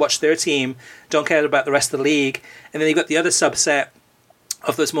fans that watch their team, don't care about the rest of the league, and then you've got the other subset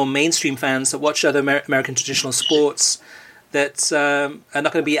those more mainstream fans that watch other American traditional sports that are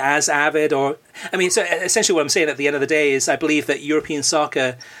not going to be as avid. So essentially what I'm saying at the end of the day is I believe that European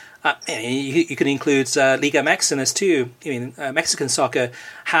soccer, you can include Liga MX in this too. Mexican soccer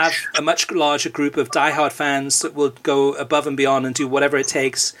have a much larger group of diehard fans that will go above and beyond and do whatever it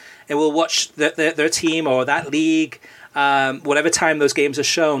takes, and will watch their team or that league whatever time those games are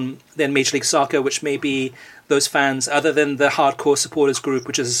shown than Major League Soccer, which may be those fans, other than the hardcore supporters group,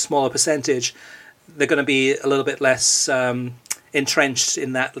 which is a smaller percentage. They're going to be a little bit less entrenched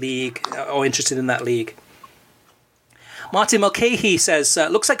in that league or interested in that league. Martin Mulcahy says,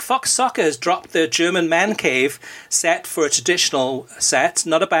 looks like Fox Soccer has dropped the German Man Cave set for a traditional set.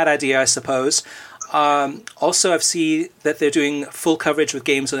 Not a bad idea, I suppose. Also, I've seen that they're doing full coverage with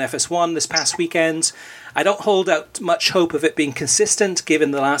games on FS1 this past weekend. I don't hold out much hope of it being consistent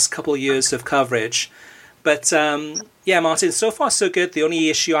given the last couple of years of coverage. But, Martin, so far so good. The only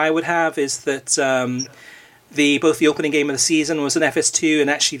issue I would have is that both the opening game of the season was on FS2, and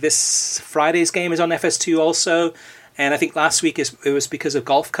actually this Friday's game is on FS2 also. And I think last week it was because of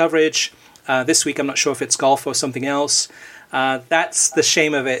golf coverage. This week I'm not sure if it's golf or something else. That's the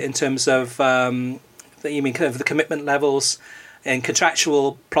shame of it in terms of the commitment levels and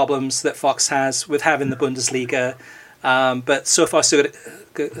contractual problems that Fox has with having the Bundesliga. But so far so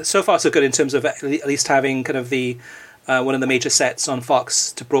good in terms of at least having kind of the one of the major sets on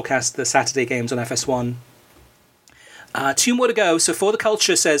Fox to broadcast the Saturday games on FS1. 2 more to go. So For the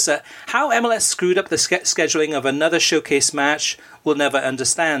Culture says, how MLS screwed up the scheduling of another showcase match we'll never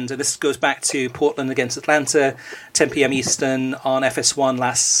understand. And this goes back to Portland against Atlanta, 10 p.m. Eastern on FS1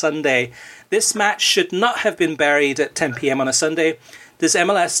 last Sunday. This match should not have been buried at 10 p.m. on a Sunday. Does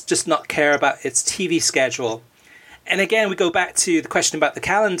MLS just not care about its TV schedule? And again, we go back to the question about the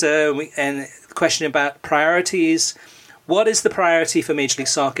calendar and the question about priorities. What is the priority for Major League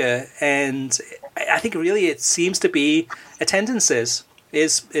Soccer? And I think really it seems to be attendances,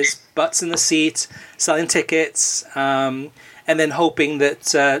 is butts in the seat, selling tickets, and then hoping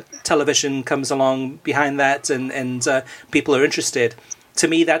that television comes along behind that and people are interested. To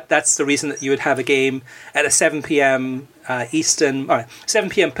me, that's the reason that you would have a game at a 7 p.m. Eastern, 7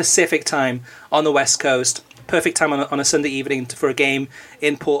 p.m. Pacific time on the West Coast. Perfect time on a Sunday evening for a game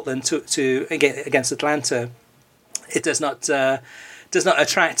in Portland to against Atlanta. It does not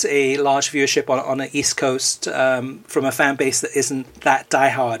attract a large viewership on the East Coast from a fan base that isn't that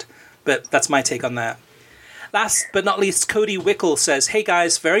diehard. But that's my take on that. Last but not least, Cody Wickle says, hey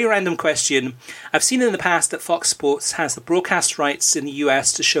guys, very random question. I've seen in the past that Fox Sports has the broadcast rights in the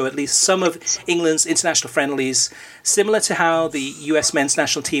US to show at least some of England's international friendlies, similar to how the US men's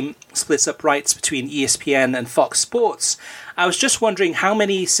national team splits up rights between ESPN and Fox Sports. I was just wondering how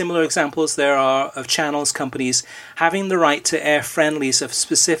many similar examples there are of channels companies having the right to air friendlies of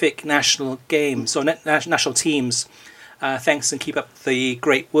specific national games or national teams. Thanks and keep up the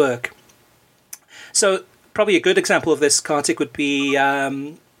great work. So probably a good example of this, Kartik, would be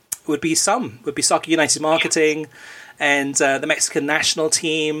Soccer United Marketing and the Mexican national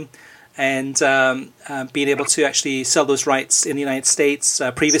team, and being able to actually sell those rights in the United States.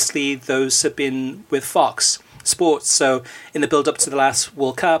 Previously, those have been with Fox Sports. So in the build-up to the last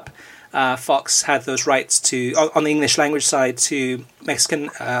World Cup, Fox had those rights to on the English language side to Mexican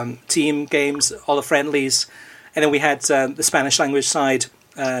team games, all the friendlies, and then we had the Spanish language side.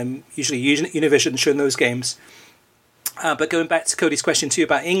 Usually Univision showing those games. But going back to Cody's question too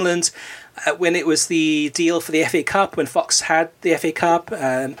about England, when it was the deal for the FA Cup, when Fox had the FA Cup,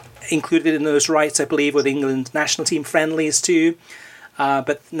 included in those rights, I believe, were the England national team friendlies too.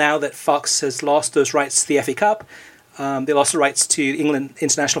 But now that Fox has lost those rights to the FA Cup, they lost the rights to England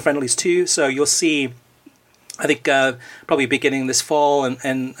international friendlies too. So you'll see, I think, probably beginning this fall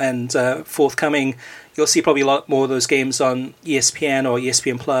and forthcoming, you'll see probably a lot more of those games on ESPN or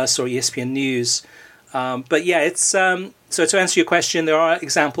ESPN Plus or ESPN News. But yeah, it's so to answer your question, there are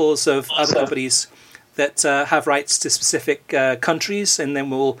examples of other companies that have rights to specific countries, and then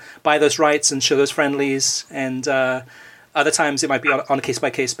we'll buy those rights and show those friendlies. And other times it might be on a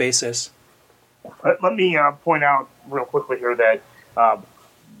case-by-case basis. Let me point out real quickly here that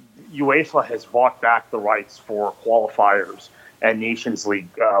UEFA has bought back the rights for qualifiers and Nations League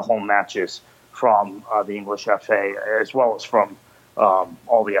home matches from the English FA, as well as from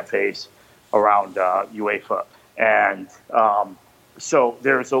all the FAs around UEFA. And so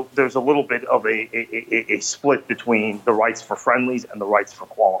there's a little bit of a split between the rights for friendlies and the rights for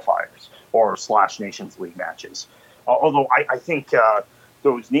qualifiers or / Nations League matches. Although I think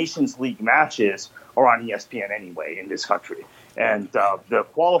those Nations League matches are on ESPN anyway in this country. And the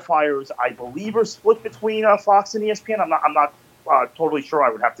qualifiers, I believe, are split between Fox and ESPN. I'm not totally sure. I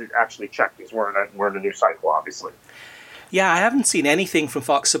would have to actually check because we're in a new cycle, obviously. Yeah, I haven't seen anything from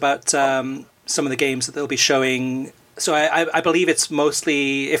Fox about some of the games that they'll be showing. So I believe it's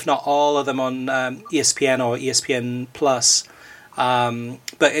mostly, if not all of them, on ESPN or ESPN Plus.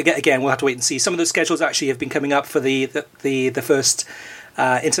 But again, we'll have to wait and see. Some of those schedules actually have been coming up for the first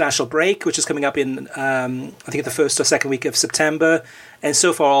international break, which is coming up in I think the first or second week of September. And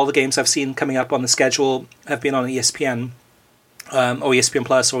so far, all the games I've seen coming up on the schedule have been on ESPN or ESPN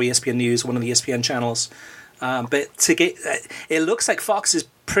Plus or ESPN News, one of the ESPN channels. But to get, it looks like Fox is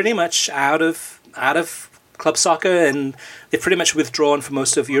pretty much out of club soccer, and they've pretty much withdrawn from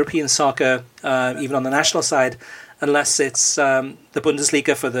most of European soccer, even on the national side, unless it's the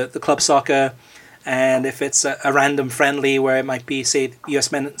Bundesliga for the club soccer, and if it's a random friendly where it might be, say, the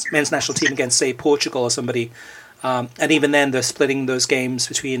US men's national team against, say, Portugal or somebody. And even then, they're splitting those games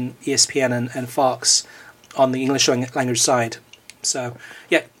between ESPN and Fox on the English language side. So,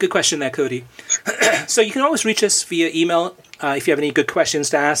 yeah, good question there, Cody. So you can always reach us via email if you have any good questions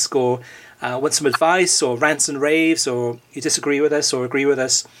to ask, or want some advice, or rants and raves, or you disagree with us or agree with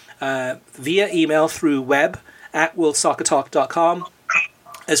us, via email through web at worldsoccertalk.com,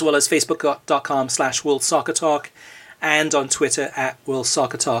 as well as facebook.com/worldsoccertalk, and on Twitter at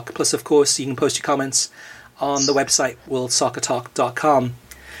worldsoccertalk. Plus, of course, you can post your comments on the website worldsoccertalk.com.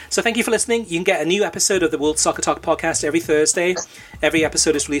 So thank you for listening. You can get a new episode of the World Soccer Talk podcast every Thursday. Every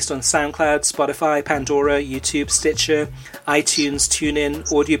episode is released on SoundCloud, Spotify, Pandora, YouTube, Stitcher, iTunes,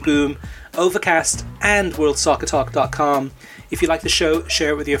 TuneIn, Audio Boom, Overcast, and worldsoccertalk.com. If you like the show,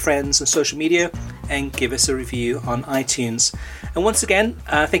 share it with your friends on social media and give us a review on iTunes. And once again,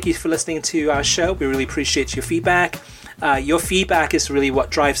 thank you for listening to our show. We really appreciate your feedback. Your feedback is really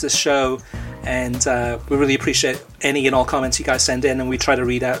what drives this show, and we really appreciate any and all comments you guys send in, and we try to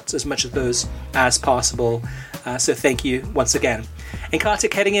read out as much of those as possible. So thank you once again. And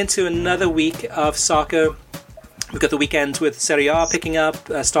Kartik, heading into another week of soccer. We've got the weekend with Serie A picking up,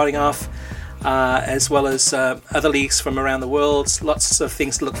 starting off, as well as other leagues from around the world. Lots of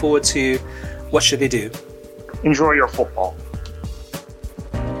things to look forward to. What should they do? Enjoy your football.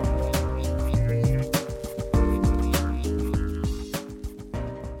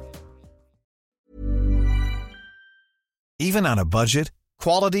 Even on a budget,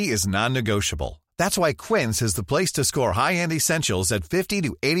 quality is non-negotiable. That's why Quince is the place to score high-end essentials at 50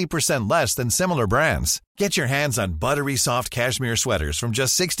 to 80% less than similar brands. Get your hands on buttery soft cashmere sweaters from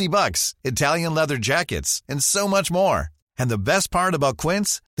just $60, Italian leather jackets, and so much more. And the best part about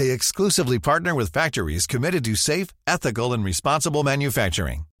Quince, they exclusively partner with factories committed to safe, ethical, and responsible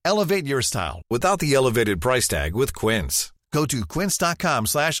manufacturing. Elevate your style without the elevated price tag with Quince. Go to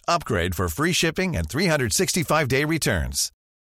quince.com/upgrade for free shipping and 365-day returns.